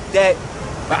 black that.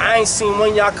 But I ain't seen one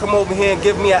of y'all come over here and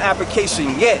give me an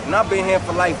application yet. And I've been here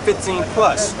for like 15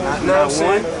 plus. You know what I'm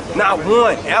saying? Not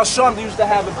one. Al Sharpton used to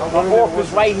have an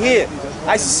office right here.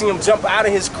 I used to see him jump out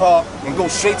of his car and go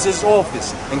straight to his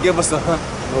office and give us a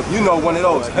you know, one of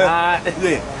those.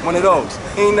 Yeah, one of those.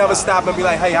 He ain't never stop and be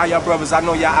like, hey, how y'all brothers? I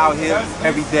know y'all out here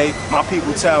every day. My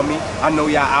people tell me, I know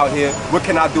y'all out here. What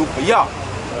can I do for y'all?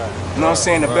 You know what I'm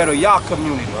saying? To better y'all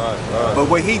community. But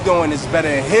what he doing is better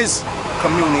in his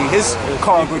community, his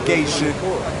congregation,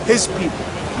 his people.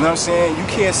 You know what I'm saying? You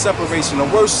can't separation. The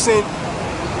worst sin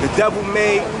the devil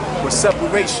made was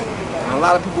separation. And a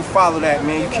lot of people follow that,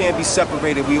 man. You can't be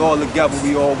separated. We all together.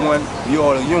 We all one. We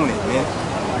all a unit, man.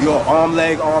 We all arm,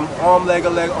 leg, a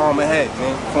leg, arm, a head,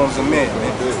 man. Forms a man,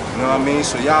 man. You know what I mean?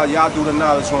 So y'all do the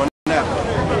knowledge on that.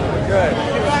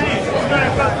 Good.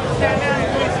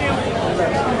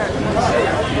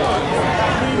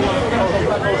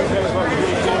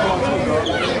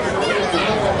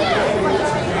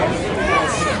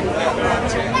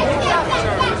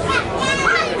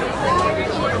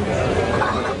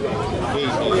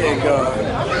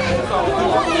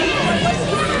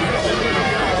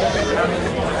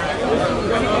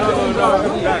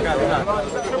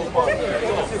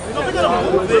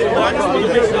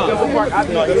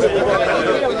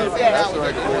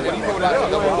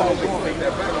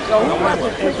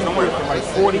 Like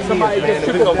 40 years,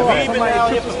 man.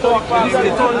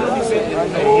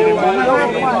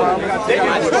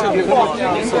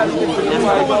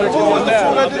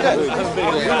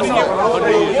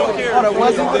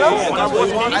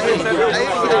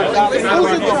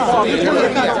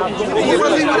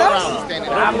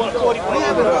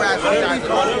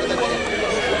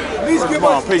 Come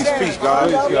on, peace,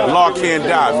 guys. The law can't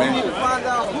die, man.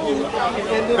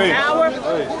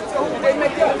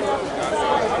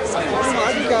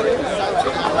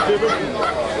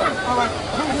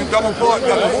 Double part,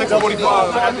 got the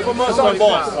 645.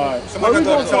 Somebody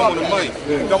got to tell him on the mic.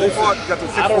 Double part, got the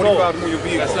 645 to move your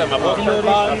vehicle.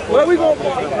 Where we going? I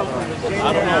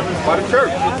don't know. By the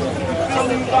church.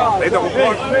 They double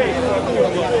park.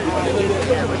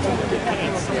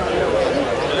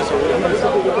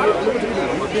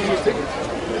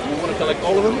 You want to collect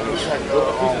all of them? And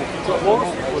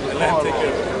then take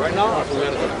care of it. Right now?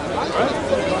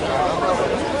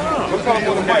 What's on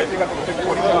the mic? They got the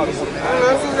 645.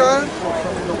 That's okay.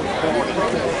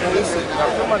 Listen,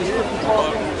 somebody's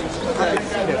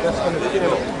that's going to kill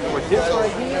them. But this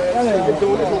right here, they've been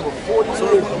doing this over 40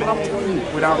 years, man.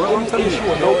 Without any issue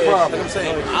or no problem.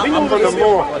 I'm from the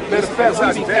Lord. Matter of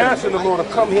fact, we be asking the Lord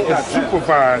to come here and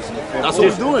supervise. That's what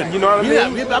we're doing. You know what I mean?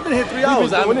 Yeah, I've been here 3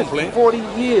 hours. We've been doing this 40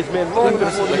 years, man. Longer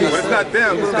than 40 years. But it's not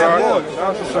them. It's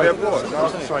their board. I've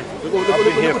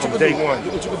been here from day one.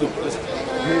 Look what you can do. Listen.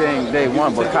 It ain't day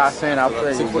one, but Kassan, I'll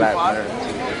play you black man.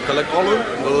 Collect all of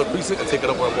them, go to the precinct, and take it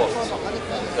up where bosses.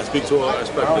 And speak to our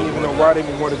inspector. I don't even know why they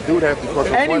even want to do that because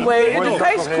anyway, the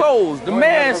case closed. The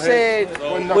man said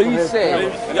what he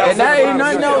said. And there ain't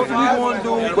nothing else we want to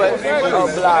do but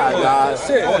oblige, guys.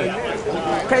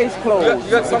 Case closed.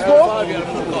 You got some call?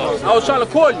 I was trying to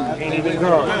call you.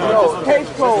 No, case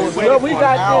closed. Well, we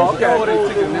got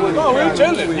this. No, we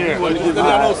chilling.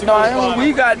 No,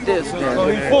 we got this.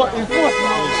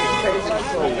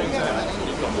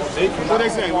 What they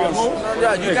say? We are home?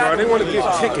 Hey, God, they want to get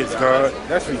tickets, God.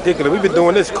 That's ridiculous. We've been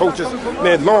doing this coaches,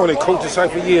 man, long in coaches site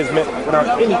for years, man,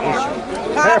 without any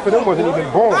issue. Half of them wasn't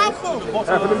even born. Half of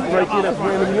them right here, that's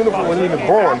wearing the uniform, wasn't even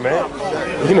born, man.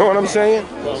 You know what I'm saying?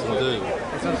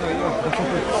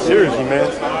 Seriously,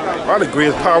 man. I agree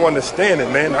with power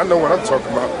understanding, man. I know what I'm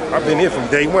talking about. I've been here from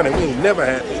day one, and we ain't never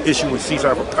had issue with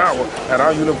Seaside for power at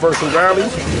our universal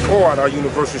rallies or at our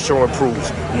universal show and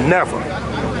proves. Never.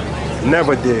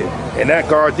 Never did. And that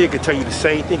guard there could tell you the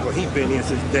same thing, because he's been here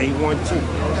since day one, too.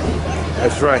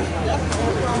 That's right.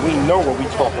 We know what we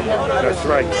talking about. That's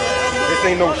right. This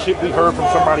ain't no shit we heard from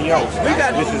somebody else. We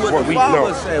got this to is do what we the know.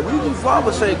 Father said. We do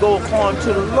Father say go according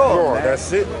to the law. Lord,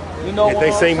 that's it. You know if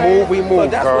they say move, we move,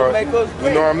 God.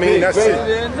 You know what I mean? That's it.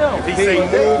 If he say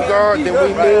move, God, then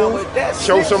we move.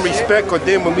 Show some respect, because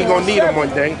then when we gonna need them one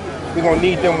day, we gonna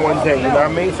need them one day. You know what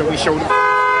I mean? So we show them.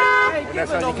 And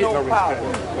that's how you get no respect.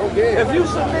 If you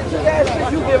submit to that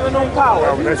shit, you giving them power.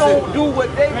 If you don't do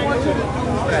what they want you to do,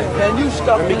 then you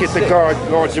stuck. Let me get the guard,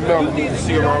 Lord Jamel, to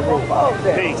seal our room.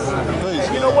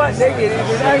 Peace. You know what? They get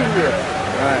even angrier.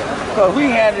 Right. Because we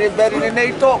handled it better than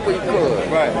they thought we could.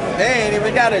 Right. They ain't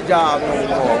even got a job no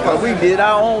more. Because we did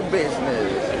our own business.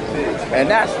 And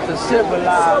that's to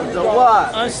civilize the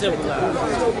what?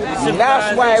 Uncivilized. And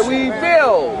that's why we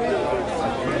build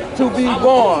to be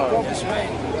born.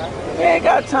 They ain't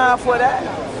got time for that.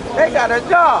 They got a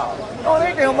job. No,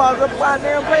 they think about the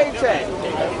goddamn paycheck.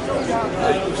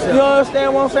 You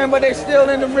understand what I'm saying? But they still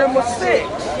in the rim of 6.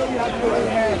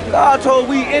 God told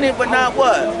we in it, but not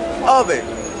what? Of it.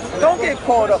 Don't get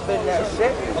caught up in that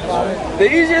shit. The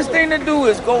easiest thing to do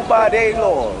is go by their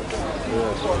laws.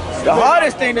 The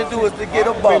hardest thing to do is to get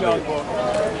above it.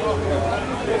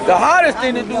 The hardest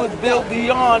thing to do is build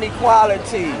beyond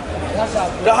equality.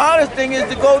 The hardest thing is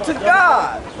to go to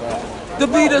God. To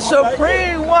be the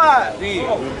supreme what?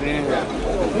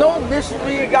 No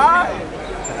mystery God,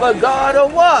 but God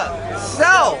of what?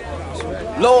 Self.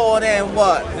 Lord and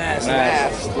what?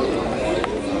 Master.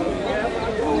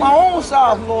 My own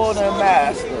self, Lord and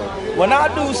Master. When I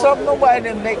do something, nobody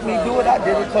didn't make me do it. I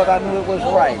did it because I knew it was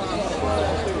right.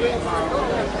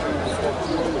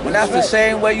 When that's the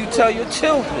same way you tell your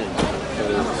children.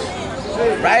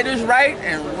 Right is right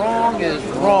and wrong is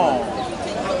wrong.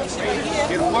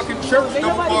 Get a fucking church,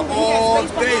 double park all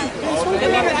day.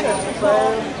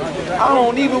 I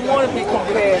don't even want to be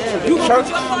compared to the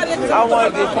church. I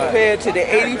want to get compared to the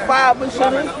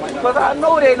 85%, because I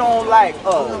know they don't like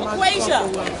us.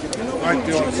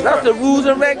 That's the rules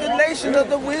and regulations of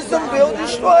the wisdom, build,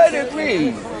 destroy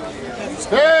degree.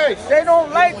 They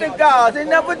don't like the gods. They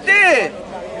never did.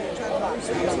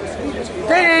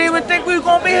 They didn't even think we was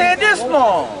gonna be here this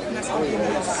long.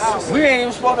 We ain't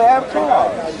even supposed to have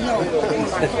cars.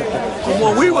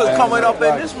 When we was coming up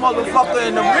in this motherfucker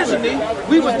and originally,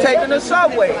 we was taking the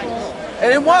subway.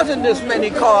 And it wasn't this many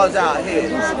cars out here.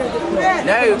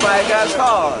 Now everybody got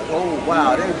cars. Oh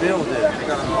wow, they built it.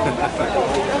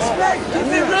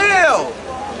 Keep it real.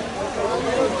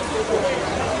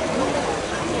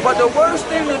 But the worst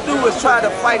thing to do is try to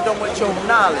fight them with your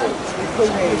knowledge.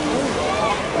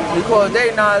 Because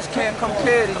their knowledge can't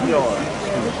compare to yours.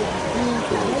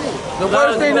 The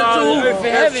worst thing to do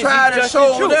is try to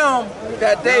show them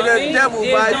that they the devil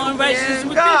by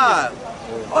being God.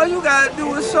 All you gotta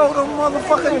do is show them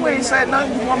motherfuckers, you ain't said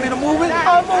nothing, you want me to move it?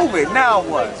 I'll move it. Now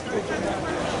what?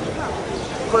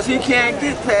 Because he can't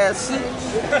get past 6.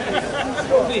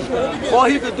 All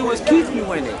he could do is keep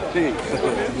you in it.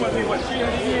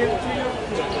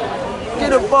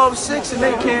 Get above 6 and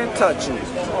they can't touch you.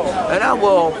 And that's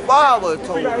what Father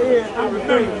told me.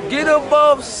 Get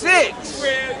above 6.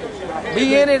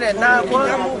 Be in it and not what?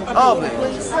 Of it.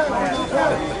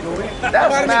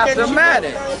 That's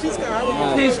mathematics.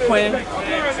 Peace, Queen.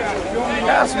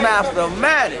 That's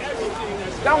mathematics.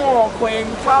 Come on, Queen.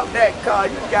 Pop that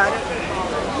card. You got it.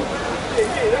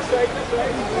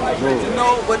 You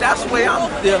know, but that's the way I'm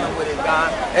dealing with it,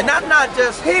 God. And that's not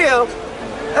just here.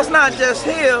 That's not just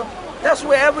here. That's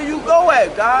wherever you go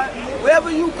at, God. Wherever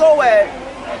you go at,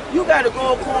 you got to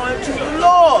go according to the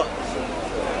Lord.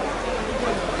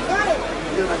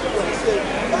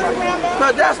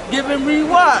 Because that's giving me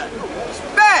what?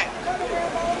 Respect.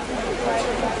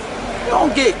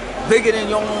 Don't get bigger than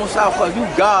your own self because you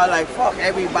God, like fuck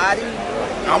everybody.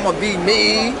 I'ma be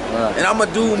me, and I'ma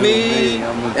do me,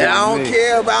 and I don't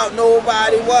care about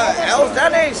nobody what else.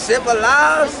 That ain't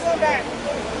civilized.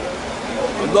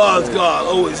 God's God,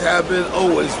 always have been,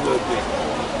 always will be.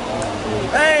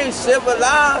 That ain't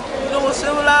civilized. You know what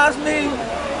civilized means?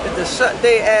 Is to shut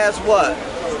their ass what?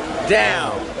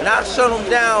 Down. And I shut them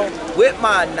down with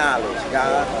my knowledge,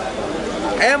 God.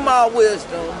 And my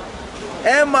wisdom.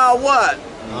 And my what?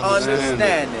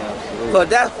 Understanding. Because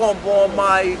that's going to bring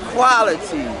my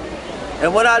equality.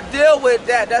 And when I deal with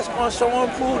that, that's going to show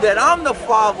and prove that I'm the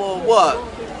father of what?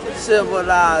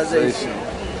 Civilization.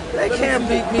 They can't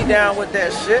beat me down with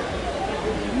that shit.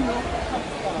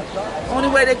 The only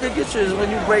way they could get you is when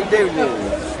you break their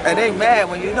rules. And they mad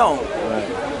when you don't.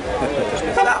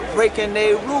 Stop breaking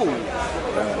their rules.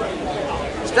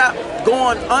 Stop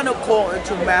going unaccording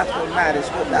to mathematics,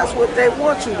 but that's what they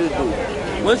want you to do.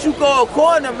 Once you go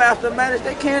according to mathematics,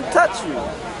 they can't touch you.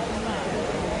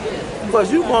 Because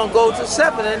you're going to go to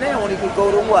 7 and they only could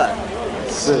go to what?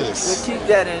 6. So keep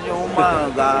that in your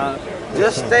mind, God.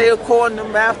 Just stay according to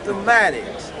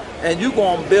mathematics. And you're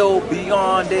going to build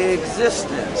beyond their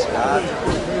existence, God.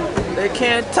 They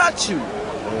can't touch you.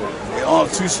 They all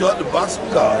too short to box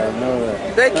with God.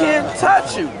 They can't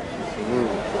touch you.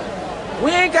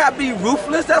 We ain't got to be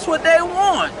ruthless. That's what they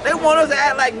want. They want us to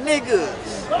act like niggas.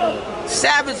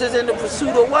 Savages in the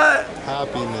pursuit of what?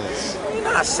 Happiness. We're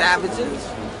not savages.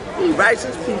 We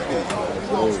righteous people.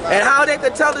 And how they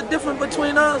could tell the difference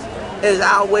between us is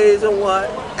our ways of what?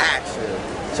 Action.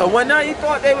 So when now you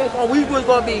thought we was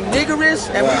going to be niggerish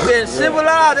and we been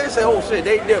civilized, they say, oh shit,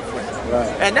 they different.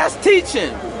 And that's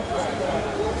teaching.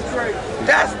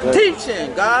 That's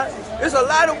teaching, God. There's a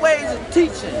lot of ways of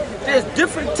teaching. There's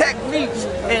different techniques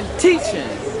in teaching.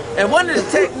 And one of the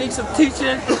techniques of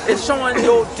teaching is showing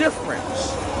your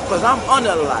difference. Because I'm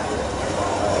unalike.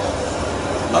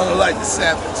 Unlike the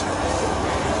savage.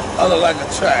 Unlike the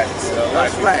tribes.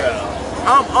 That's right.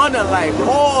 I'm unlike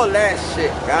all that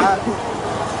shit, God.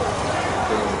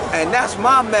 And that's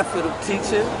my method of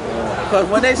teaching. Because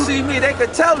when they see me, they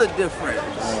can tell the difference.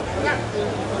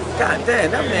 God damn,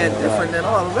 that man different than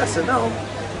all the rest of them.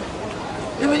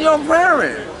 Even your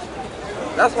parents.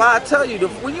 That's why I tell you,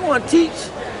 when you want to teach,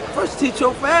 first teach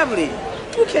your family.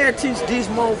 You can't teach these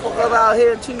motherfuckers out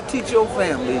here until you teach your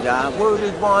family, God. Word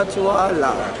is born to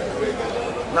Allah.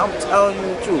 And I'm telling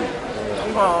you the truth.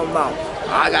 I'm talking about,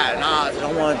 I got knowledge, I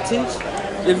don't want to teach.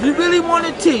 If you really want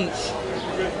to teach,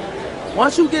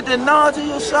 once you get the knowledge of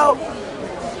yourself,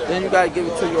 then you got to give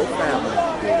it to your family.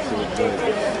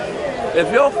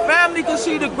 If your family can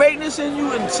see the greatness in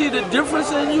you and see the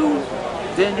difference in you,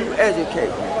 then you educate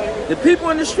them. The people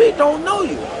in the street don't know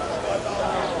you.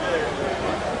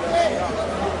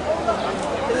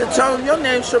 They'll tell them your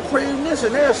name's Supreme this,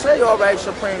 and they'll say, all right,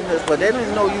 Supreme this, but they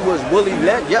didn't know you was Willie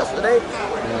Let yesterday.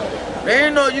 They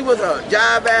didn't know you was a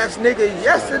jive-ass nigga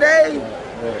yesterday.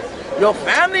 Your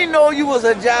family know you was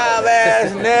a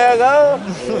jive-ass nigga.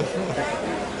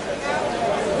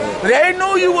 They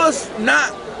knew you was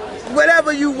not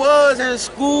whatever you was in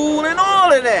school and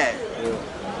all of that.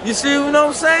 You see what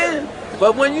I'm saying?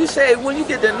 But when you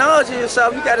get the knowledge of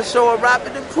yourself, you got to show a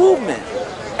rapid improvement.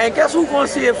 And guess who's going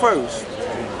to see it first?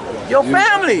 Your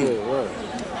family.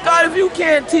 God, if you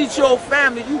can't teach your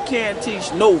family, you can't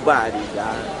teach nobody,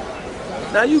 God.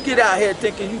 Now you get out here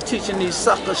thinking you teaching these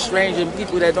sucker stranger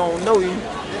people that don't know you.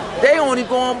 They only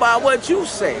going by what you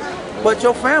say. But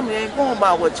your family ain't going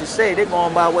by what you say. They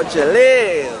going by what you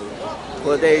live.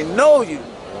 But they know you.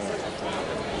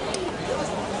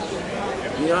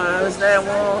 You understand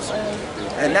what I'm saying?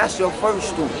 And that's your first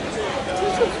student.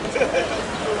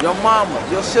 Your mama,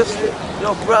 your sister,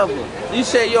 your brother. You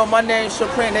say, yo, my name's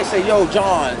Supreme. They say, yo,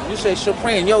 John. You say,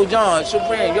 Supreme, yo, John,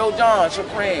 Supreme, yo, John,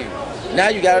 Supreme. Now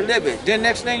you gotta live it. Then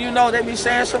next thing you know, they be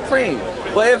saying Supreme.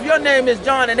 But if your name is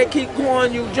John and they keep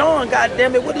calling you John,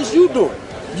 goddamn it, what is you doing?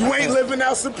 You ain't living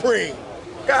out Supreme.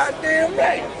 Goddamn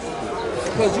right.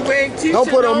 Because you ain't teaching Don't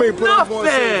put on me, put nothing. on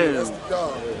That's the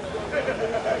dog.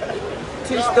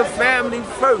 Teach the family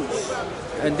first,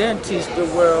 and then teach the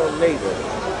world later.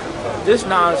 This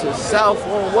knowledge is self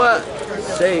on what?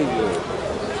 Save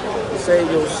you. Save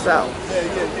yourself.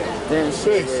 Then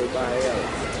save everybody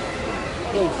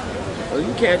else. Well,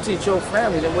 you can't teach your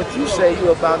family, then what you say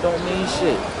you about don't mean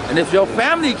shit. And if your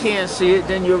family can't see it,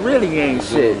 then you really ain't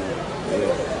shit.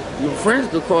 Your friends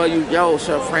could call you, yo,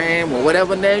 Supreme, or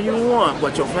whatever name you want,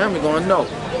 but your family gonna know.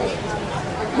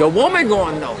 Your woman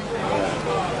gonna know.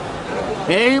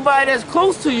 Anybody that's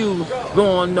close to you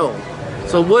gonna know.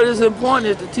 So what is important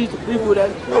is to teach the people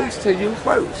that's close to you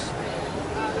first.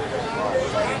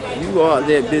 You are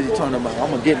there busy talking about, I'm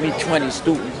gonna get me 20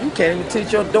 students. You can't even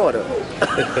teach your daughter.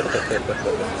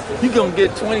 You gonna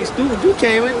get 20 students, you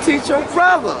can't even teach your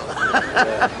brother.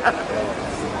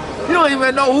 You don't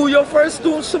even know who your first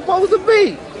student's supposed to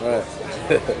be. Right.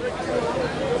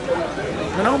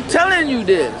 And I'm telling you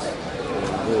this.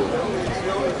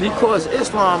 Because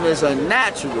Islam is a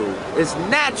natural. It's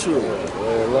natural.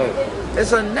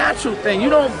 It's a natural thing. You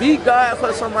don't be God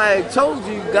because somebody told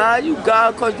you God. You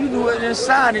God because you knew it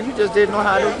inside and you just didn't know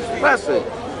how to express it.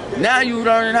 Now you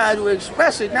learning how to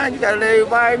express it. Now you got to let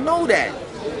everybody know that.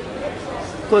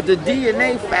 Because the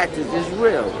DNA factor is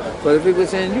real. But if it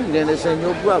was in you, then it's in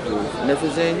your brothers. And if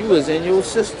it's in you, it's in your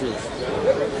sisters.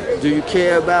 Do you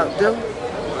care about them?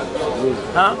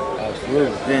 Huh?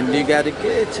 Absolutely. Then you got to give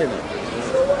it to them.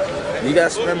 You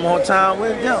got to spend more time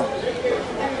with them.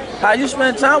 How you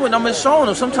spend time with them is showing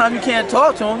them. Sometimes you can't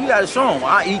talk to them. You got to show them.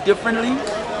 I eat differently.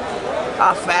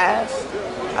 I fast.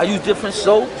 I use different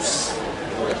soaps.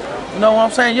 You know what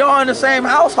I'm saying? Y'all in the same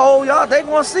household. Y'all, they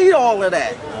going to see all of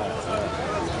that.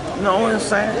 You know what I'm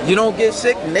saying? You don't get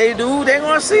sick and they do. They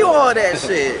going to see all that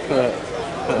shit.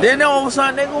 Then all of a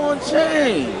sudden they going to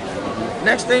change.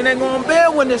 Next thing they going to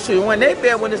bear witness to you. When they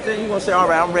bear witness, then you going to say, all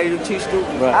right, I'm ready to teach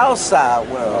the outside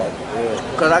world.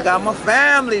 Because I got my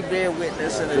family bear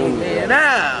witness to me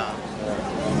now.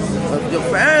 If your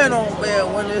family don't bear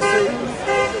witness to you,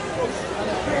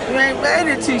 you ain't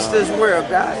ready to teach this world,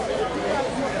 guys.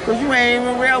 Because you ain't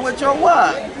even real with your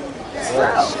what?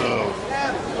 Self.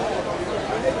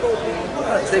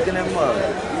 I'm taking that mud.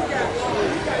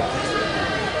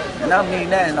 And I mean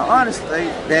that in the honesty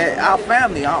that our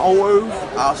family, our old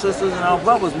earth, our sisters and our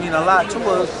brothers mean a lot to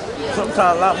us.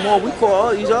 Sometimes a lot more. We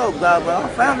call each other God, but our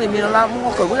family mean a lot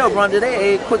more because we'll run to their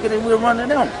aid quicker than we'll run to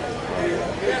them.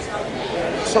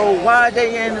 So why are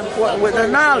they in important with the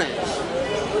knowledge?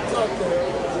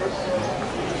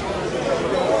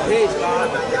 Peace, God.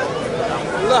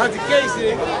 Lord, the case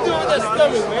here. What you doing with that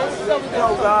stomach, man?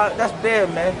 Yo, God, that's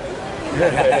bad, man.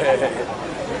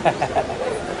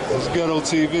 It's Ghetto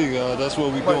TV, God. That's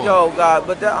what we doing. Yo, God,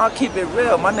 but I'll keep it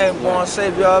real. My name is one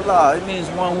Savior Allah. It means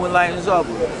one who enlightens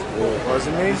others. What's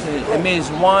it mean? It means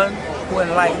one who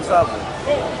enlightens others.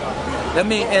 That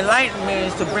means enlighten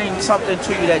means to bring something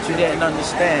to you that you didn't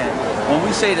understand. When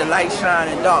we say the light shine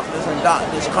in darkness and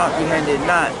darkness comprehended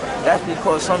not, that's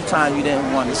because sometimes you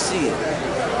didn't want to see it.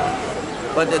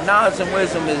 But the knowledge and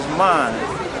wisdom is mine.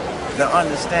 The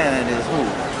understanding is who?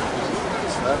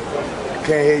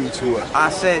 Can't hear you too well.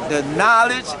 I said the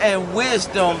knowledge and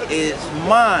wisdom is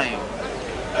mine.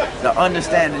 The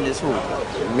understanding is who?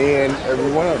 Me and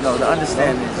everyone else. No, the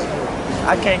understanding is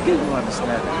I can't give you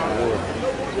understanding.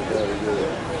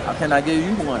 How can I give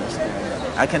you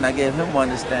understanding? I cannot give him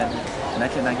understanding. And I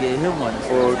cannot give him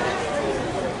understanding.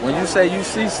 When you say you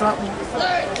see something,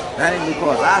 that ain't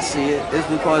because I see it, it's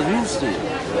because you see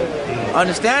it.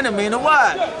 Understanding means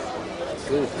what?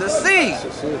 To see.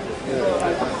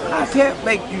 I can't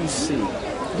make you see.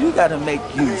 You gotta make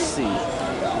you see.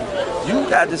 You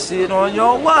got to see it on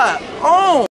your what?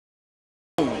 Own.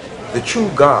 The true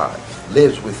God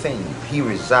lives within you. He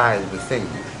resides within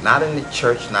you. Not in the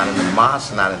church, not in the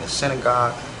mosque, not in the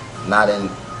synagogue, not in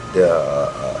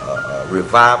the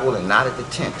revival, and not at the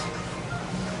tent.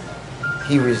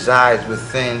 He resides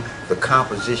within the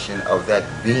composition of that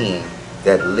being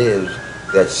that lives,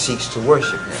 that seeks to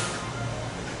worship him.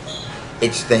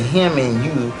 It's the him in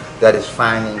you that is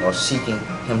finding or seeking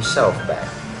himself back.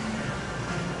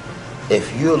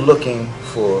 If you're looking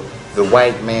for the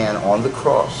white man on the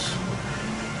cross,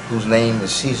 whose name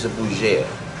is Caesar Borgia,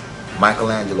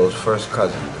 Michelangelo's first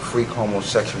cousin, the freak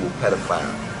homosexual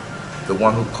pedophile, the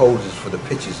one who poses for the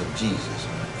pictures of Jesus,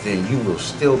 then you will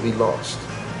still be lost.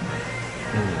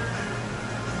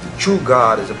 The true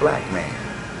God is a black man.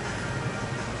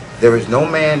 There is no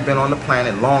man been on the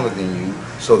planet longer than you,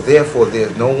 so therefore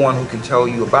there's no one who can tell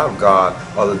you about God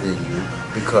other than you,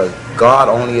 because God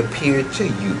only appeared to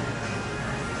you.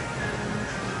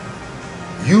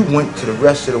 You went to the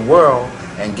rest of the world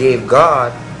and gave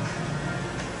God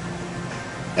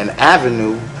an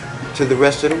avenue to the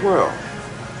rest of the world.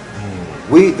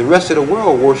 The rest of the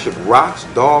world worship rocks,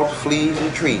 dogs, fleas,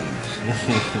 and trees.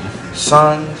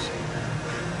 Suns,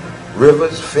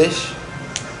 rivers, fish,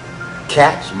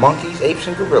 cats, monkeys, apes,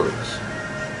 and gorillas.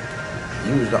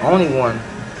 You was the only one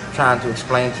trying to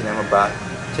explain to them about,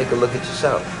 take a look at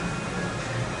yourself.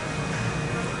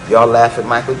 Y'all laugh at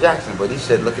Michael Jackson, but he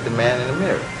said, look at the man in the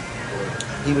mirror.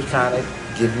 He was trying to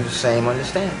give you the same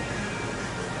understanding.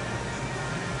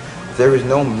 There is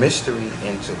no mystery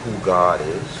into who God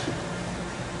is.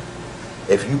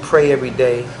 If you pray every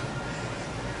day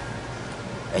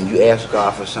and you ask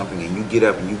God for something and you get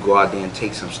up and you go out there and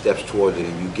take some steps towards it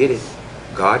and you get it,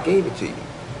 God gave it to you.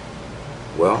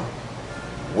 Well,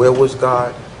 where was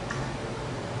God's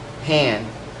hand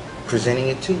presenting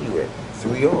it to you at?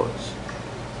 Through yours.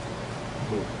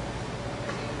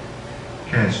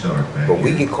 But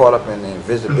we get caught up in the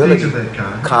invisibility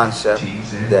concept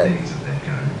that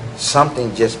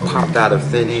something just popped out of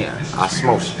thin air,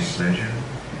 osmosis.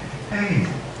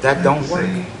 That don't work.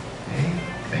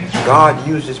 God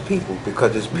uses people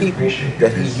because it's people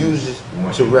that he uses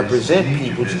to represent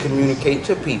people, to communicate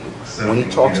to people. When he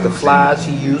talks to flies,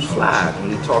 he uses flies.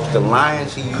 When he talks to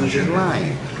lions, he uses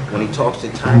lions. When he talks to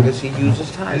tigers, he uses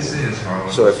tigers.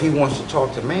 So if he wants to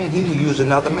talk to man, he will use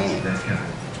another man.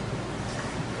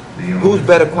 Who's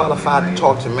better qualified to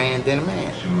talk to man than a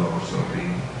man?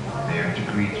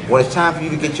 When it's time for you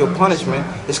to get your punishment,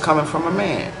 it's coming from a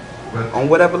man, on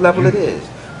whatever level it is.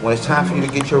 When it's time for you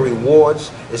to get your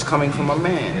rewards, it's coming from a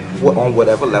man, on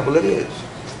whatever level it is.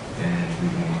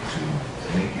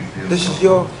 This is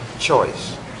your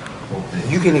choice.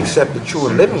 You can accept the true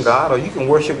and living God, or you can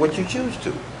worship what you choose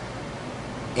to.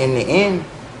 In the end,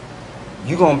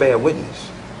 you're going to bear witness.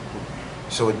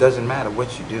 So it doesn't matter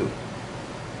what you do.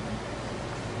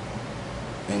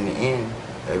 In the end,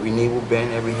 every knee will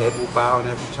bend, every head will bow, and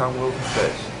every tongue will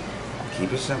confess.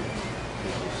 Keep it simple.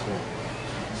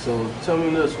 So tell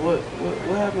me this, what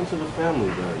happened to the family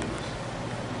values?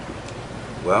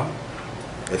 Well,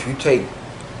 if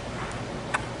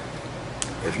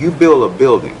you build a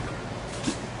building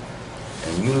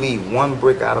and you leave one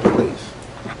brick out of place,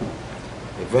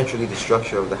 eventually the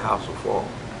structure of the house will fall.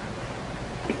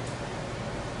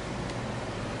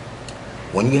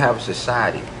 When you have a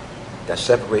society that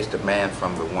separates the man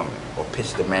from the woman, or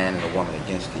pits the man and the woman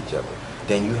against each other,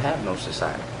 then you have no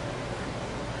society.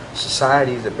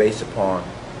 Societies are based upon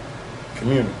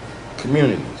communities.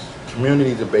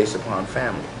 Communities are based upon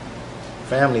family.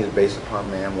 Family is based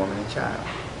upon man, woman, and child.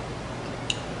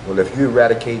 Well, if you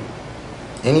eradicate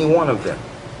any one of them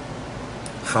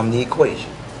from the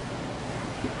equation,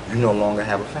 you no longer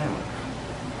have a family.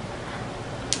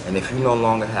 And if you no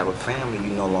longer have a family,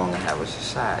 you no longer have a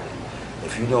society.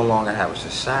 If you no longer have a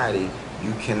society,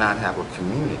 you cannot have a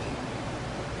community.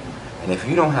 And if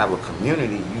you don't have a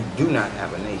community, you do not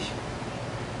have a nation.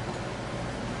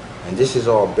 And this is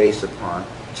all based upon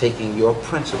taking your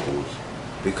principles,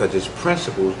 because it's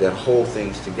principles that hold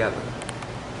things together.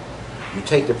 You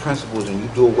take the principles and you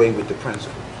do away with the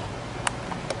principles.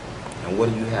 And what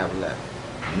do you have left?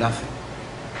 Nothing.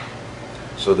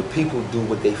 So the people do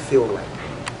what they feel like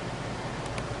doing.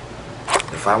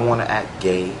 If I want to act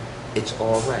gay, it's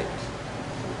all right.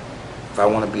 If I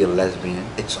want to be a lesbian,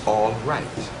 it's all right.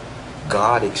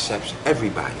 God accepts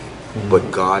everybody,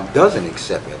 but God doesn't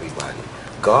accept everybody.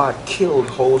 God killed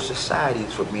whole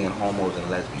societies for being homos and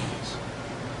lesbians.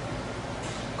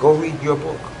 Go read your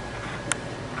book.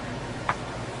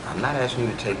 I'm not asking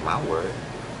you to take my word.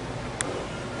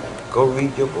 Go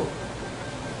read your book.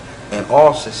 In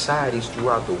all societies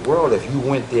throughout the world, if you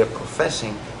went there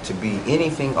professing to be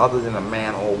anything other than a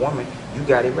man or a woman, you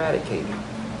got eradicated.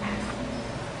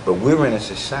 But we're in a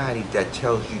society that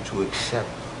tells you to accept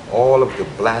all of the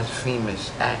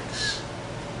blasphemous acts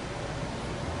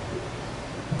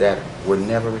that were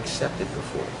never accepted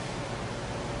before.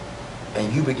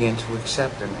 And you begin to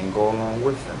accept them and go along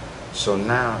with them. So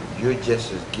now you're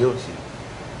just as guilty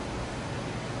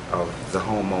of the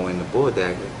homo and the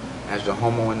bulldagger as the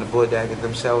homo and the bulldagger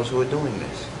themselves who are doing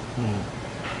this.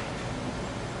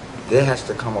 There has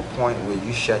to come a point where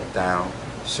you shut down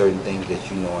certain things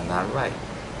that you know are not right.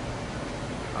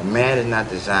 A man is not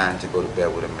designed to go to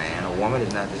bed with a man. A woman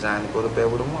is not designed to go to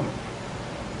bed with a woman.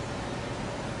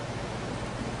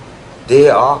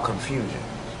 There are confusions.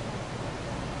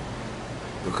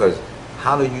 Because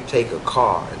how do you take a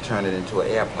car and turn it into an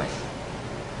airplane?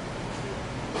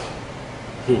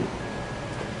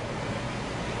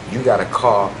 You got a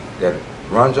car that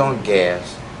runs on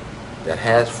gas, that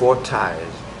has 4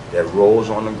 tires, that rolls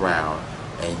on the ground,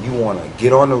 and you want to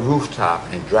get on the rooftop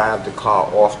and drive the car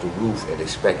off the roof and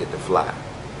expect it to fly.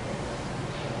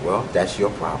 Well, that's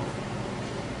your problem.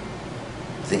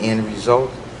 The end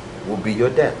result will be your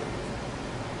death.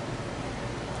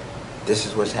 This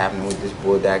is what's happening with this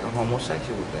bulldagger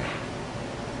homosexual thing.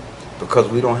 Because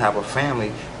we don't have a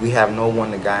family, we have no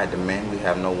one to guide the men, we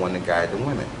have no one to guide the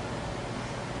women.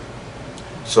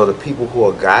 So the people who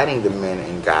are guiding the men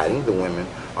and guiding the women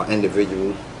are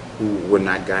individuals who were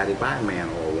not guided by a man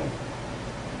or a woman.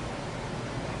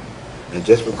 And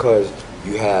just because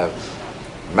you have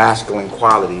masculine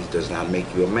qualities does not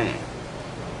make you a man.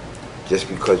 Just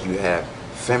because you have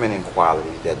feminine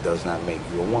qualities, that does not make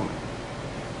you a woman.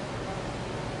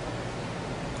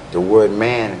 The word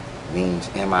man means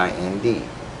M-I-N-D.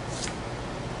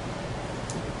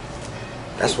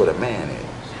 That's what a man is.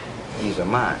 He's a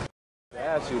mind. I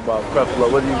asked you about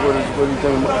Creflo. What do you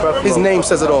think about Creflo? His name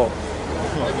says it all.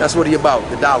 That's what he about,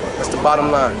 the dollar. That's the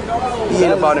bottom line. He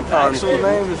ain't about empowering people.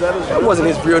 That wasn't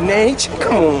his real name.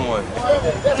 Come on.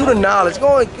 Do the knowledge.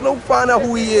 Go and find out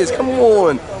who he is. Come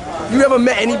on. You ever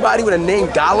met anybody with a name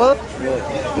Dollar?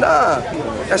 Nah.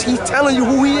 He's telling you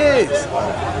who he is.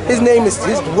 His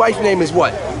wife's name is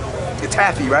what?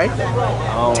 Taffy, right?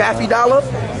 Taffy Dollar?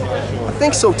 I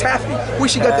think so, Taffy. Where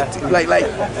she got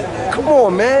the, come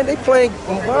on, man. They playing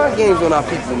mind games on our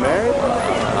people, man.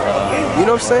 You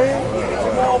know what I'm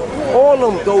saying? All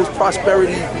of those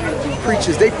prosperity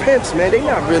preachers, they pimps, man. They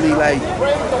not really they're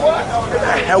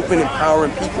not helping,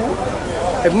 empowering people.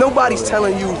 If nobody's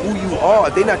telling you who you are,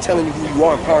 they're not telling you who you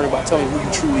are, empowering by telling you who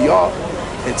you truly are.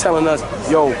 And telling us,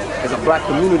 yo, as a black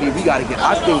community, we got to get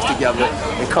our things together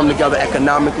and come together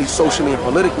economically, socially, and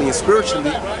politically, and spiritually.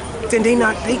 Then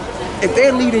if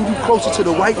they're leading you closer to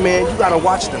the white man, you got to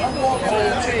watch them,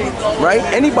 right?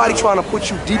 Anybody trying to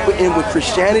put you deeper in with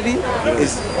Christianity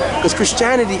because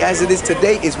Christianity, as it is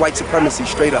today, is white supremacy,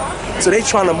 straight up. So they're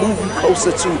trying to move you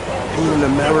closer to being an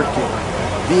American,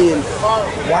 being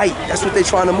white. That's what they're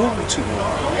trying to move you to.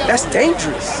 That's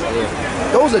dangerous.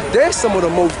 They're some of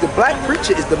the black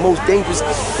preacher is the most dangerous,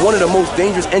 one of the most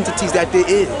dangerous entities that there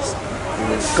is.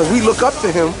 Because we look up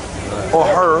to him or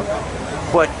her,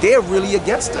 but they're really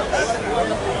against us.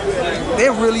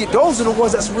 Those are the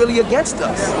ones that's really against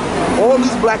us. All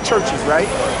these black churches, right?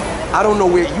 I don't know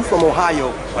where you from,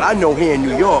 Ohio, but I know here in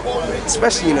New York,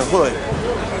 especially in the hood,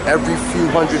 every few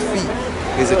hundred feet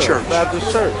is a church.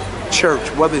 Baptist church.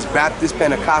 Whether it's Baptist,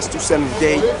 Pentecostal, Seventh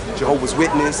Day, Jehovah's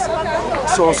Witness,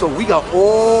 so we got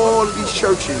all of these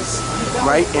churches,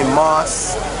 right, in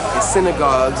mosques, in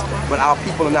synagogues, but our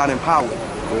people are not empowered.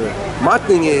 My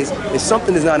thing is, if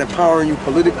something is not empowering you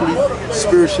politically,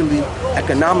 spiritually,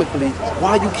 economically,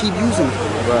 why you keep using it?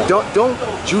 Right. Don't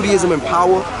Judaism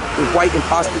empower the white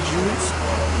imposter Jews?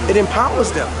 It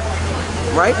empowers them,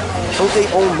 right? Don't they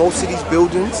own most of these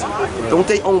buildings? Don't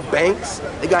they own banks?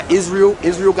 They got Israel.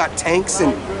 Israel got tanks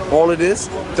and all of this.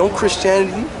 Don't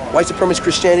Christianity, white supremacist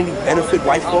Christianity, benefit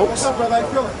white folks?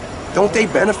 Don't they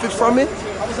benefit from it?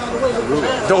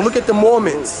 Don't look at the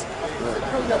Mormons.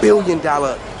 $billion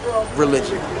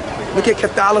religion. Look at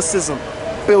Catholicism,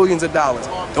 billions of dollars.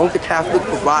 Don't the Catholics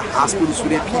provide hospitals for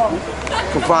their people?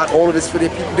 Provide all of this for their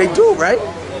people? They do, right?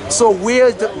 So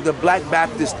where's the black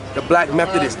Baptists, the black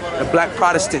Methodists, the black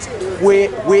Protestants? Where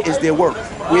is their work?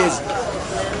 Where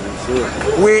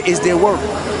is their work?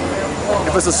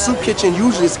 If it's a soup kitchen,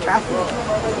 usually it's Catholic,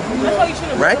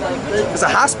 right? If it's a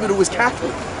hospital, it's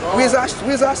Catholic. Where's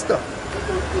our stuff?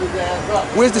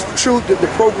 Where's the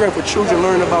program for children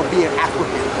learning about being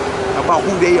African, about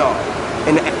who they are?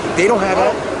 And they don't have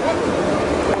that.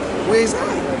 Where's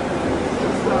that?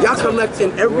 Y'all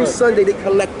collecting, every Sunday they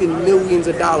collecting millions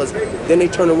of dollars, then they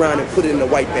turn around and put it in the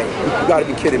white bank. You gotta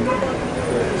be kidding me.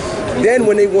 Then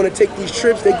when they wanna take these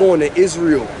trips, they going to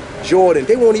Israel, Jordan.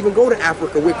 They won't even go to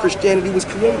Africa where Christianity was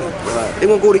created. They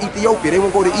won't go to Ethiopia. They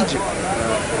won't go to Egypt.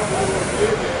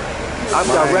 Our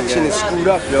direction is screwed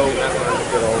up, yo.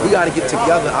 We got to get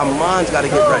together. Our minds got to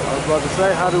get right. I was about to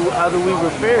say, how do we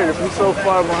repair it? If we're so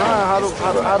far behind,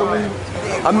 how do we?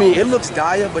 I mean, it looks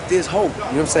dire, but there's hope. You know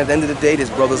what I'm saying? At the end of the day, there's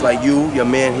brothers like you, your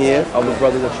man here, other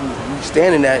brothers that you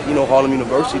standing at, you know, Harlem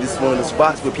University. This is one of the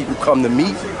spots where people come to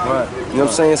meet. Right. You know what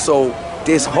I'm saying? So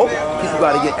there's hope. People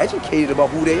got to get educated about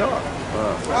who they are.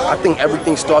 I think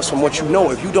everything starts from what you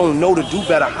know. If you don't know to do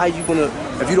better, how you gonna?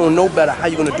 If you don't know better, how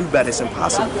you gonna do better? It's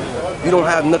impossible. You don't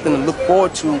have nothing to look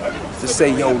forward to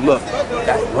say, yo, look,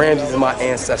 that Ramses is my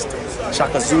ancestor.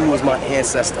 Shaka Zulu is my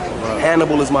ancestor.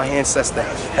 Hannibal is my ancestor.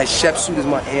 Hatshepsut is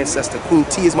my ancestor. Queen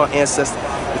T is my ancestor.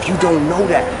 If you don't know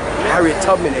that, Harriet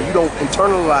Tubman, and you don't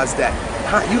internalize that,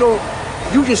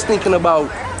 you just thinking about,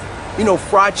 you know,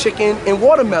 fried chicken and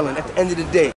watermelon at the end of the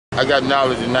day. I got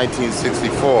knowledge in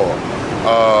 1964.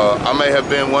 I may have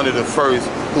been one of the first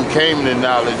who came to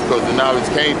knowledge because the knowledge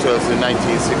came to us in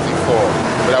 1964.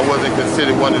 But I wasn't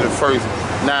considered one of the first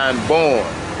 9 born.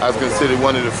 I was considered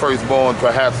one of the first born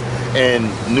perhaps in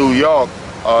New York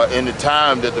in the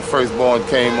time that the firstborn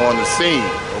came on the scene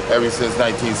ever since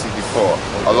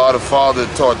 1964. A lot of father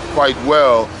taught quite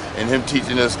well, and him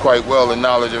teaching us quite well the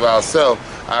knowledge of ourselves.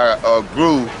 I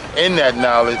grew in that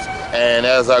knowledge, and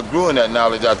as I grew in that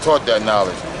knowledge, I taught that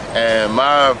knowledge. And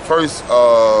my first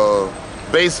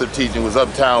base of teaching was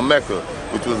Uptown Mecca,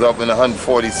 which was up in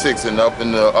 146 and up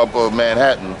in the upper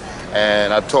Manhattan.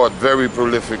 And I taught very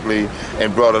prolifically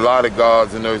and brought a lot of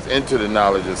gods and earths into the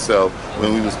knowledge itself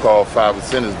when we was called 5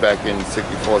 Ascenders back in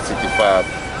 64, 65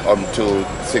 up until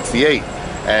 68.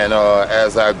 And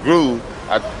as I grew,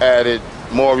 I added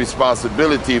more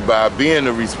responsibility by being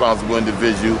a responsible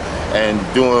individual and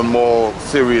doing more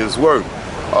serious work.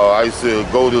 I used to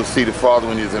go to see the father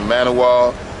when he was in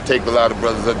Manawa, take a lot of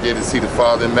brothers up there to see the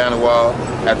father in Manawa,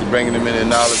 after bringing them in the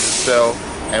knowledge itself.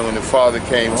 And when the father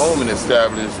came home and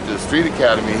established the street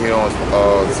academy here on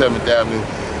 7th Avenue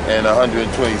and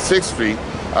 126th Street,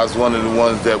 I was one of the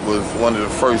ones that was one of the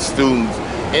first students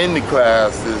in the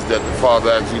classes that the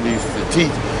father actually used to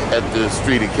teach at the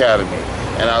street academy.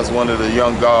 And I was one of the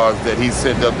young guards that he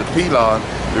sent up to Pelon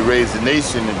to raise the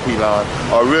nation in Pelon,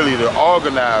 or really to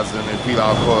organize them in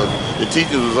Pelon, because the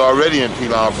teachers was already in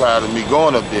Pelon prior to me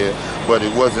going up there, but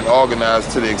it wasn't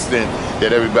organized to the extent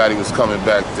that everybody was coming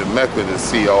back to Mecca to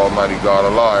see Almighty God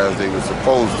Allah as they were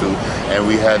supposed to, and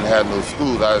we hadn't had no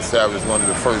schools. I established one of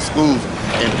the first schools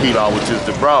in Pelon, which is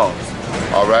the Bronx.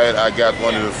 All right, I got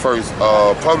one of the first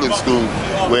public schools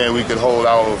where we could hold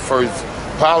our first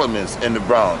parliaments in the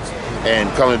Bronx.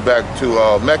 And coming back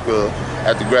to Mecca,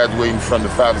 after graduating from the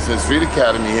 5 Ascenders Street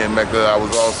Academy here in Mecca, I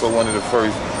was also one of the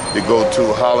first to go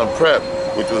to Harlem Prep,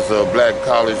 which was a black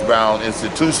college-bound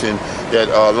institution that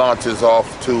launches off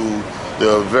to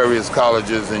the various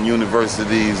colleges and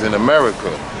universities in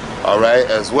America. All right,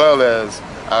 as well as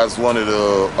I was one of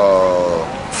the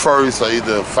first, or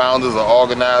either founders or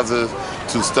organizers,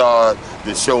 to start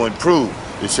the Show and Prove.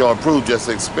 The Show and Prove just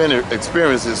experienced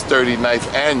its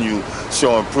 39th annual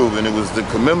Show and Prove, and it was to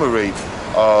commemorate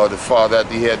the father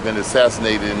after he had been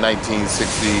assassinated in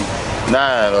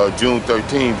 1969, or June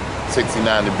 13,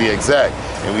 69 to be exact.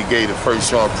 And we gave the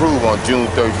first Show and Prove on June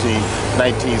 13,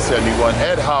 1971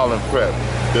 at Harlem Prep,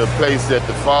 the place that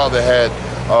the father had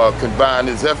combined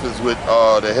his efforts with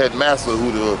the headmaster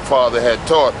who the father had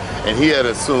taught, and he had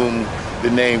assumed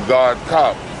the name Guard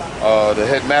Cop, the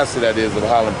headmaster that is of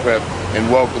Harlem Prep, and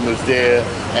welcomed us there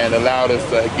and allowed us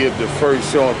to give the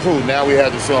first Show and Prove. Now we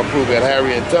have the Show and Prove at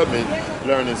Harriet Tubman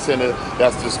Learning Center.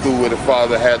 That's the school where the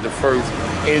father had the first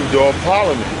indoor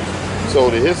parliament. So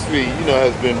the history, you know,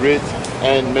 has been rich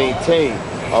and maintained.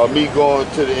 Me going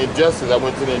to the Injustice, I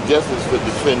went to the Injustice for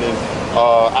defending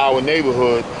our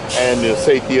neighborhood and the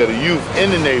safety of the youth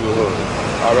in the neighborhood.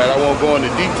 All right, I won't go into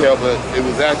detail, but it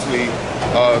was actually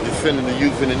defending the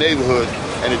youth in the neighborhood.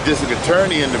 And the district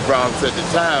attorney in the Bronx at the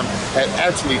time had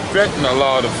actually threatened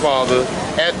Allah the Father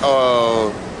at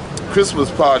a Christmas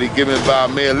party given by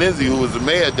Mayor Lindsay, who was the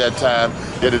mayor at that time,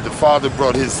 that if the father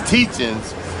brought his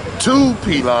teachings to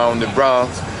Pelon, the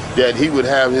Bronx, that he would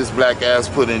have his black ass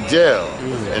put in jail.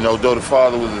 And although the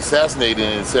father was assassinated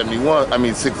in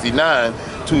 69,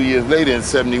 2 years later in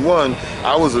 71,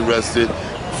 I was arrested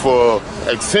for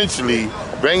essentially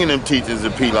bringing them teachings to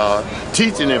Pelon,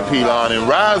 teaching in Pelon, and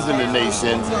rising the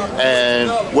nation. And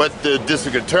what the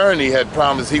district attorney had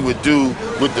promised he would do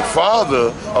with the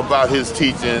father about his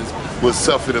teachings was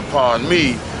suffered upon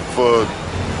me for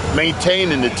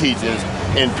maintaining the teachings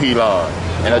in Pelon.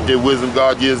 And I did Wisdom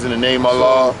God Years in the name of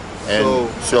Allah and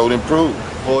showed improved.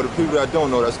 For the people that don't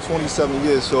know, that's 27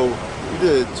 years. So you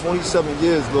did 27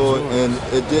 years, Lord, and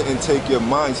it didn't take your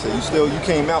mindset. You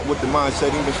came out with the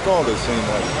mindset even stronger, it seemed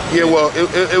like. Yeah, well,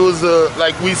 it was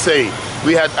like we say,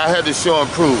 I had to show and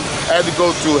prove. I had to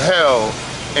go through hell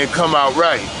and come out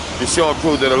right to show and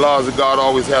prove that the laws of God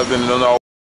always have been and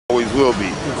always will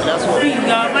be. And that's what.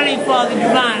 God, my name is Father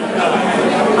Divine.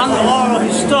 I'm the oral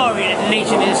historian of the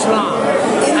Nation of Islam.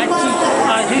 I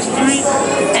teach history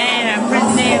and I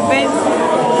present day events,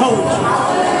 poetry.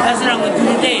 That's what I'm going to do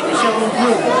today, to show and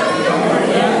prove.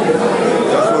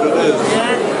 That's what it is.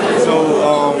 Yeah. So,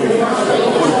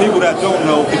 for the people that don't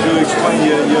know, could you explain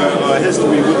your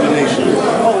history with the nation?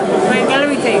 Oh, man, let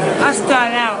me tell you, I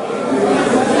started out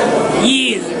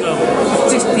years ago,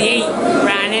 68,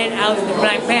 around then, I was in the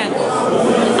Black Panthers.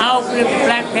 I opened up the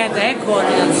Black Panther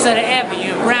headquarters on Sutter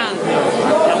Avenue in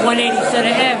Brownsville, at 180 Sutter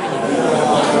Avenue.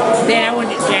 Then I went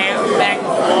to jail, back and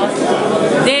forth.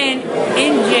 Then,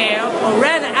 in jail, or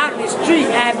rather out in the street,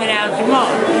 I had been out Jamal,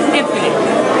 Infinite.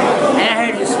 And I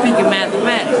heard him speaking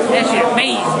mathematics. That shit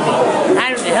amazed me.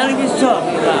 I don't know what the hell he was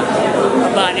talking about.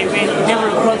 About they never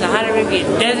across the Hot Arabian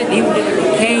Desert, he was living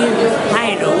in caves.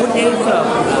 I didn't know what they were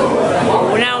talking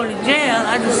about. When I was in jail,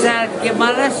 I decided to get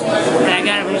my lesson. And I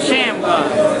got it from Shamgar.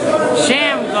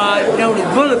 Shamgar, known as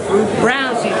Bulletproof,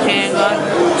 Brown Sea Shamgar,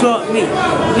 taught me.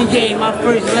 He gave my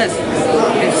first lesson.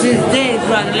 And since then,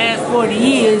 throughout the last 40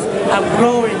 years, I've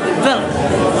grown and developed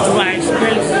through my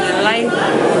experiences in life,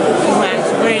 through my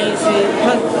experiences,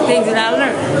 plus things that I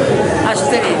learned. I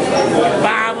studied the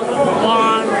Bible, the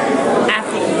Quran,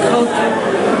 African culture,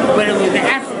 but it was the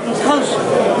African culture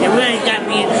that really got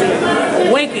me into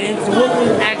awakening to what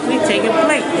was actually taking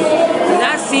place. Because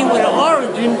I see where the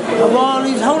origin of all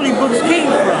these holy books came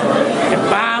from. The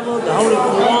Bible, the Holy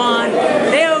Quran,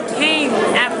 they all came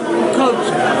from African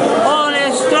culture. All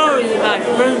their stories about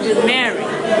the Virgin Mary,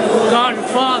 God the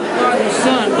Father, God the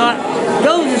Son, God,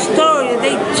 those are stories that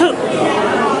they took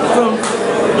from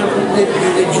the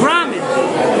dramas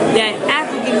that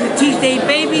Africans would teach their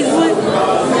babies with.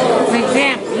 For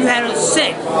example, you had a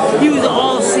Set. He was an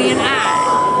all-seeing eye.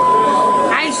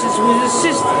 Isis was his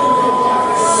sister.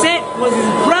 Set was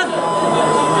his brother.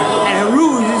 And Haru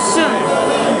was his son.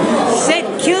 Set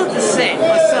killed the Set,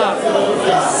 Asar.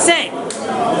 Set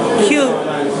killed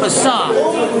Asar.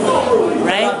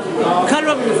 Right? Cut him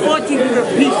up into 1,400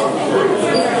 pieces.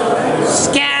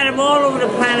 Scattered them all over the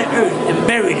planet Earth and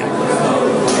buried them.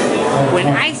 When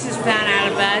ISIS found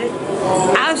out about it,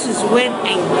 ISIS went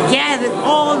and gathered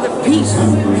all the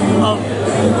pieces of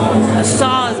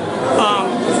Asar's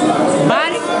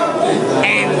body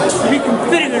and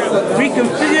reconfigured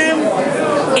them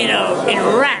in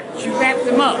a wrap. She wrapped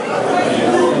them up.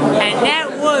 And that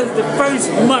was the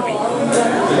first mummy.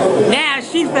 Now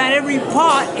she found every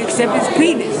part except his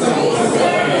penis.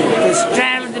 It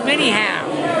straddled him anyhow.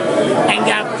 And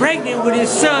got pregnant with his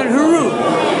son Haru.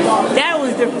 That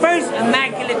was the first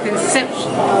immaculate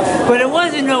conception. But it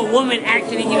wasn't no woman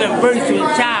actually giving birth to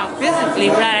a child physically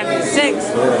without having sex.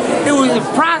 It was a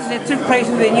process that took place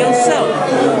within yourself.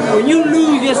 When you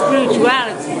lose your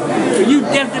spirituality, when you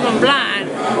deaf, dumb, and blind,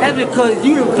 that's because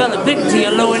you done fell a victim to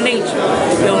your lower nature.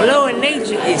 Your lower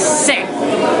nature is Set.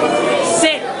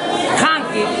 Set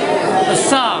conquered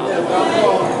Asar.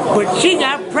 But she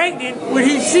got pregnant with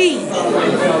his seed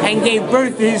and gave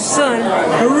birth to his son,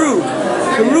 Haru.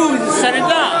 Haru is the son of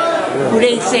God, who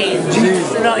they say is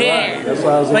Jesus. And all, yeah.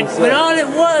 But all it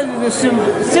was a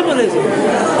symbolism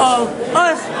of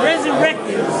us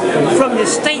resurrecting from the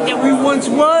state that we once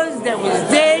was, that was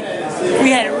dead. We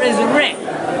had to resurrect.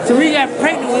 So we got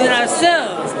pregnant within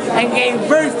ourselves and gave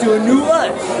birth to a new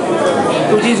us,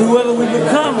 which is whoever we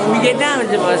become when we get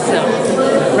knowledge of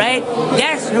ourselves, right?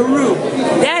 That's Haru.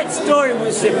 That story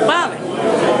was symbolic.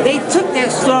 They took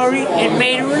that story and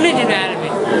made a religion out of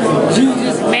it.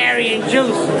 Jesus, Mary, and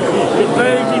Joseph, the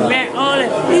Virgin Mary, all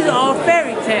that. These are all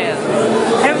fairy tales.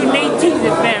 Every they teach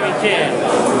a fairy tale,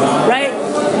 right?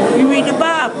 You read the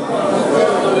Bible.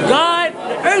 God,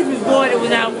 the earth was born, it was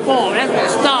without form. That's when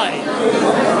it started.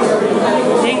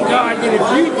 Then God did a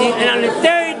few things, and on the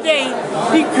third day,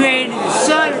 He created the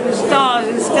sun and the stars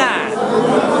and the sky.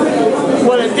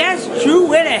 Well, if that's true,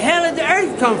 where the hell did the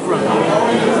earth come from?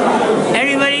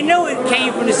 Everybody know it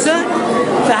came from the sun.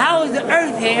 So how was the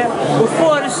earth here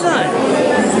before the sun?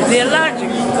 They're logical.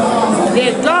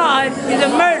 Their God is a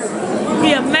murderer.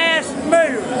 He's a mass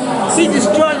murderer. He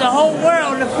destroyed the whole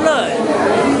world in a flood.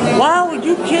 Why would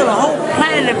you kill a whole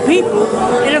planet of people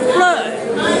in a flood?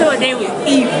 Thought they was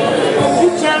evil. You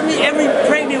telling me every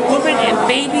pregnant woman and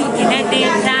baby in that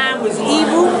damn time was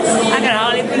evil? I can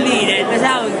hardly believe that. That's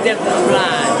how I was deaf and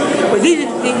blind. But these are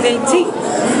the things they teach.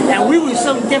 And we were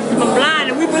so deaf and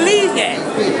blind that we believed that.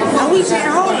 And we said,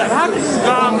 hold up, how can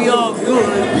God be all good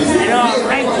and all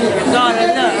righteous and God of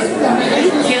love? He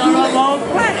killed off all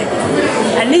planet.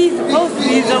 And he's supposed to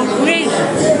be his own creation,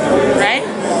 right?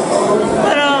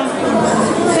 But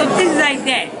so things like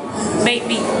that make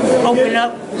me open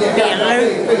up, be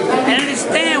alert, and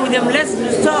understand what them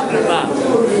lessons is talking about.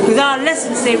 Because our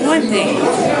lessons say one thing,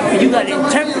 and you got to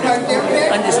interpret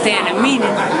it, understand the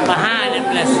meaning behind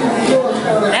them lessons.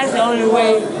 That's the only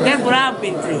way, that's what I've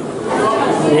been through.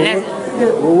 And that's,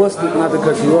 well, what's the, not to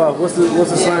cut you off, what's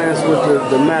the science with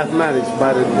the mathematics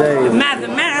by the day? The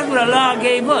mathematics, that's what Allah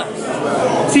gave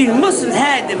us. See, the Muslims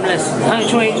had them lessons,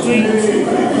 123,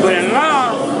 but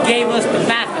Allah gave us the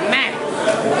mathematics.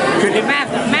 Because the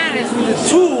mathematics was the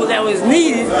tool that was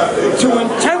needed to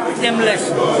interpret them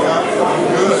lessons.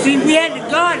 You see, we had the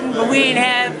garden, but we didn't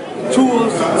have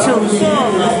tools to till the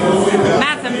soil.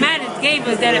 Mathematics gave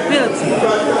us that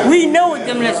ability. We know what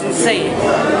them lessons say.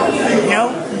 You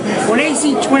know? When they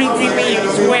see 23 million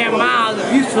square miles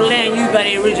of useful land used by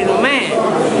the original man,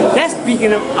 that's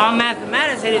speaking of our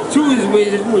mathematics and the tools,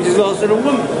 which is also the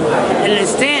woman, and the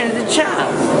stand is the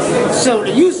child. So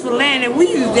the useful land that we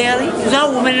use daily is our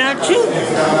women and our children.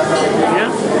 You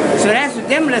know? So that's what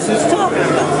them lessons talking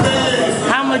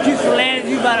about. How much useful land is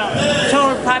used by the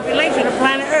total population of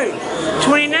planet Earth?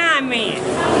 29 million.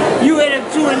 You add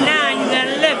up 2 and 9, you got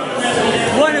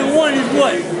 11. 1 and 1 is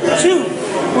what? 2.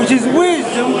 Which is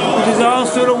wisdom, which is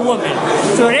also the woman.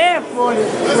 So therefore, when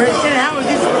it says how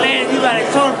much useful land is used by the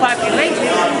total population,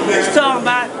 it's talking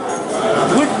about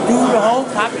what do the whole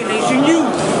population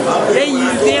use? They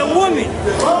use their woman.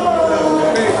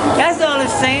 That's all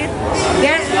it's saying.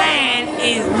 That land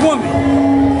is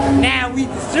woman. Now we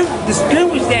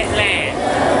distinguish that land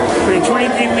for the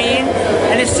 23 million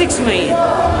and the 6 million.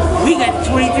 We got the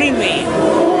 23 million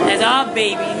as our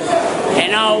babies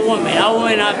and our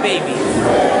women are babies.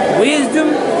 Wisdom,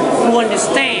 who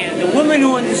understands. The woman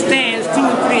who understands 2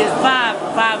 and 3 is 5,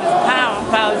 5 is power, and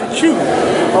power is the truth.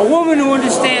 A woman who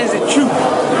understands the truth,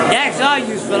 that's our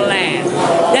useful land.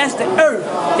 That's the earth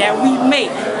that we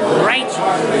make righteous.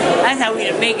 That's how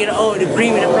we make it all the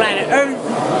agreement of planet Earth.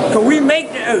 Because we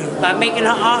make the earth by making her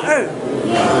our earth.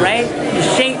 Right? We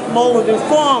shape, mold, and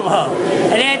form her.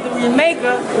 And after we make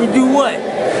her, we do what?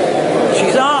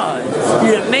 She's ours.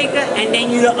 You're the maker and then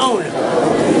you're the owner.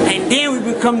 And then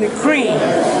we become the cream.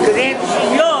 Because after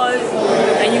she's yours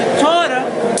and you taught her,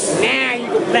 now you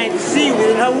can plant the seed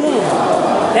within her womb.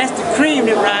 That's the cream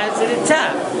that rises to the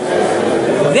top.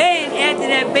 Then after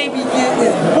that baby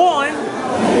is born,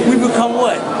 we become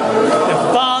what? The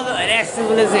father of that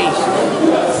civilization.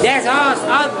 That's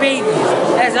our babies.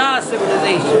 That's our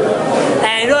civilization.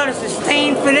 And in order to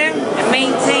sustain for them and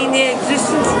maintain their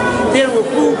existence, dealing with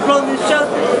food, clothing, and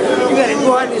shelter, you got to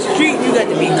go out in the street and you got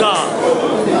to be God.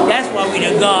 That's why we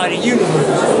the God of the universe.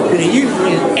 Because the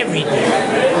universe is everything.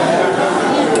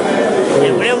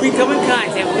 And whenever we come in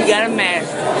contact, we got to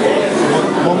master.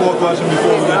 One more question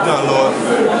before we get done, Lord.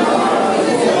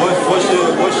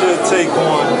 What's your take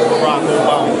on Barack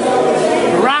Obama?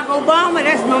 Barack Obama,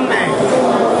 that's my man.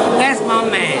 That's my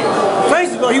man.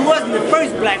 First of all, he wasn't the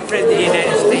first black president of the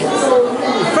United States.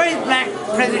 The first black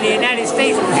president of the United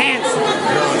States was Hanson.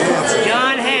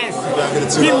 John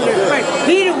Hanson. He was the first.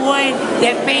 He the one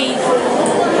that made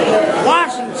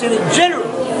Washington a general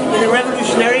in the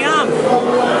Revolutionary Army.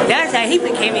 That's how he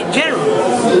became a general.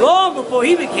 Long before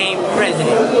he became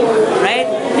president, right?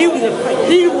 He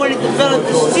the one that developed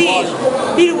the seal.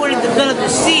 He the one that developed the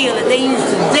seal that they use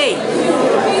today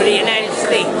for the United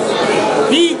States.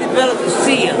 He developed the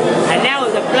seal, and that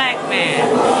was a black man,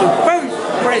 the first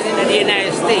president of the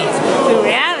United States. So in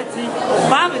reality,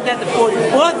 Obama's not the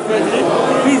 44th president,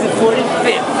 he's the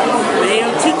 45th. But they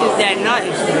don't teach us that in our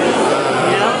history,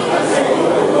 you know?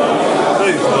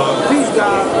 Peace, God. Peace,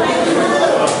 God.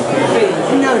 Peace.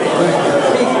 You know that.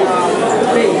 Peace,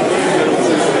 God. Peace.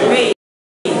 Peace.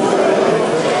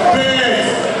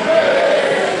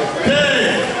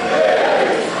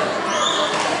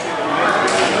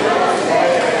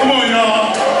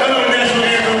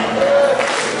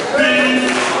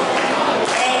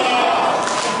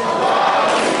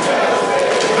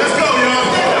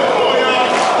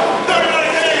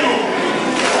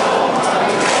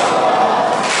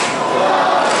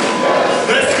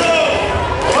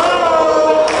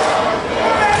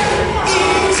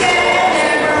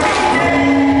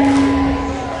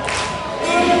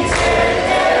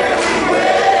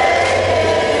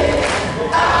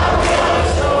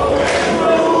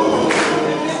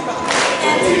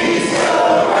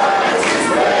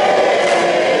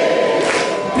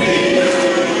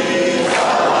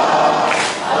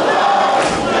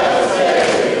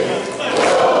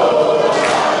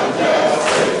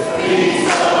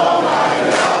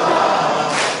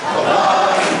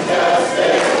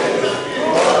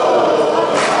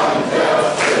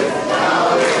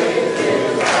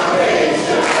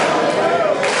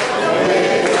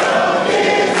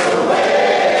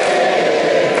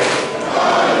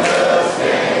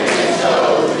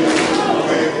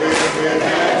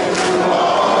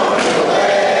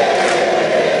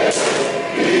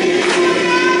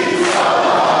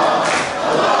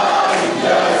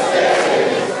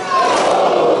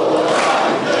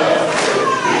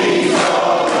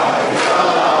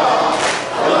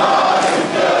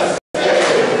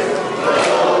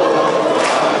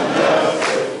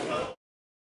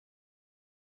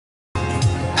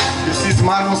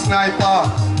 Man sniper.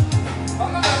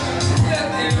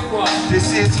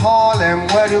 This is Harlem,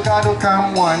 where you gotta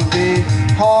come one day.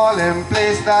 Harlem,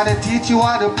 place that'll teach you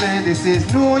how to play. This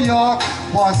is New York,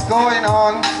 what's going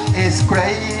on? It's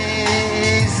crazy.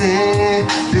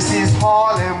 This is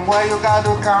Harlem, where you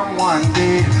gotta come one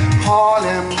day.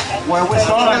 Harlem, where we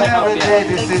struggle every day.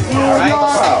 This is New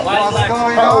York, what's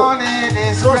going on? It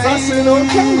is crazy.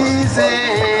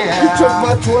 You took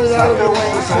my 20 out of the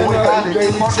way, so we gotta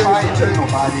keep on fighting.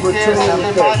 Nobody cares,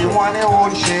 everybody want their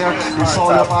own share. It's all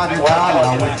about the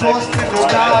dollar, we're trusting the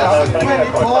dollar.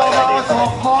 24 hours of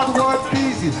hard work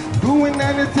pieces, doing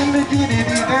anything to get it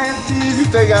and tease. You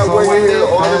think I waited here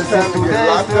all this time to get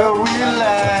locked up?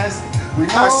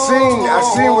 I seen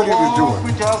what he was doing.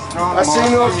 I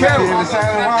seen it on camera.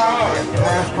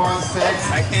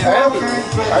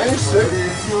 I ain't sick.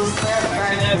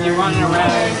 You're running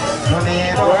around.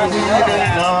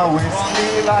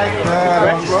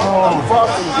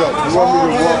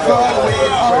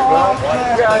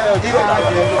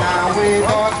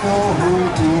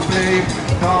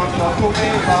 Don't talk to me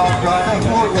about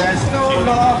brotherhood, there's no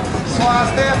love. So I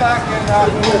stay back in that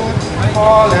mood.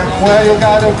 Harlem, where you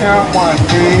gotta come one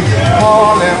day.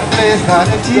 Harlem, place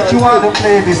that'll teach you how to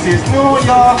play. This is New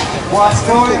York, what's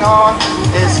going on?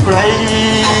 It's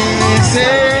crazy.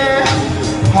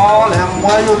 Harlem,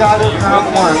 where you gotta come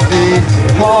one day.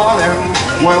 Harlem,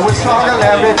 where we struggle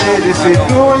every day. This is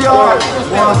New York,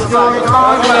 what's going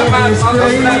on? It's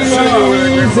crazy.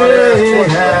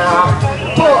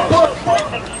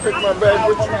 Take my bag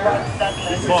with you.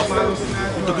 Boss,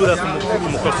 you can do that from the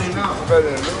question. I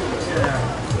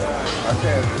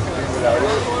can't do it without it.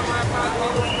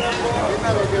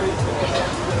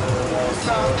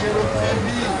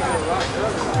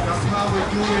 That's how we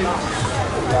do it.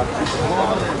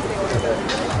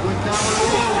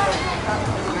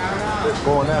 Let's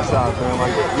go on that side, man.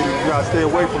 Like, you gotta stay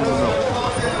away from them, though.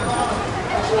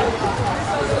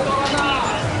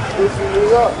 Listen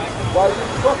it up. Why you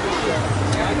fucking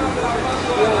I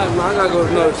gotta go to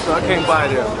another store. I can't buy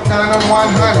there. Down on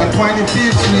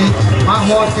 125th Street, my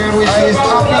heart can resist. I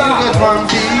feel the drum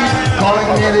beat,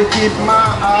 calling me to keep my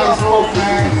eyes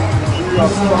open.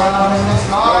 Listen around in the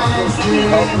science street.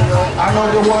 I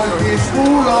know the world is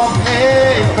full of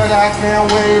hate, but I can't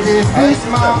wait. Is this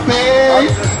my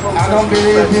fate? I don't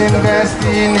believe in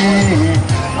destiny.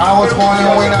 I was born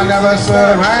and when I never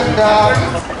surrender.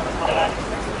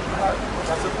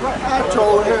 I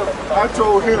told him,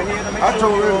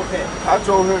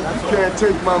 you can't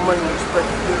take my money and expect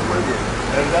to get away with it.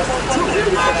 And that's the truth. I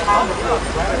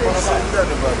ain't saying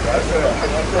nothing about that.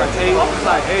 It's like hate on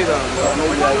like hate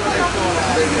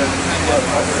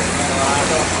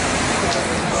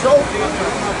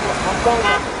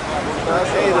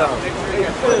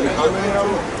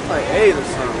or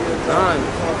something.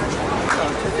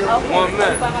 One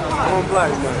man, one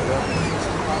black man.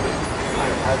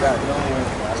 I got it.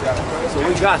 So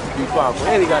we got to be powerful.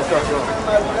 And he got cuffs on.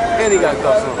 And he got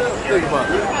cuffs on. Think about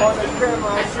it.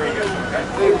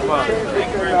 Think about it. This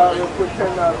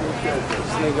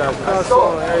nigga got cuffs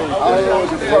on.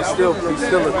 He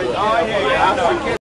still a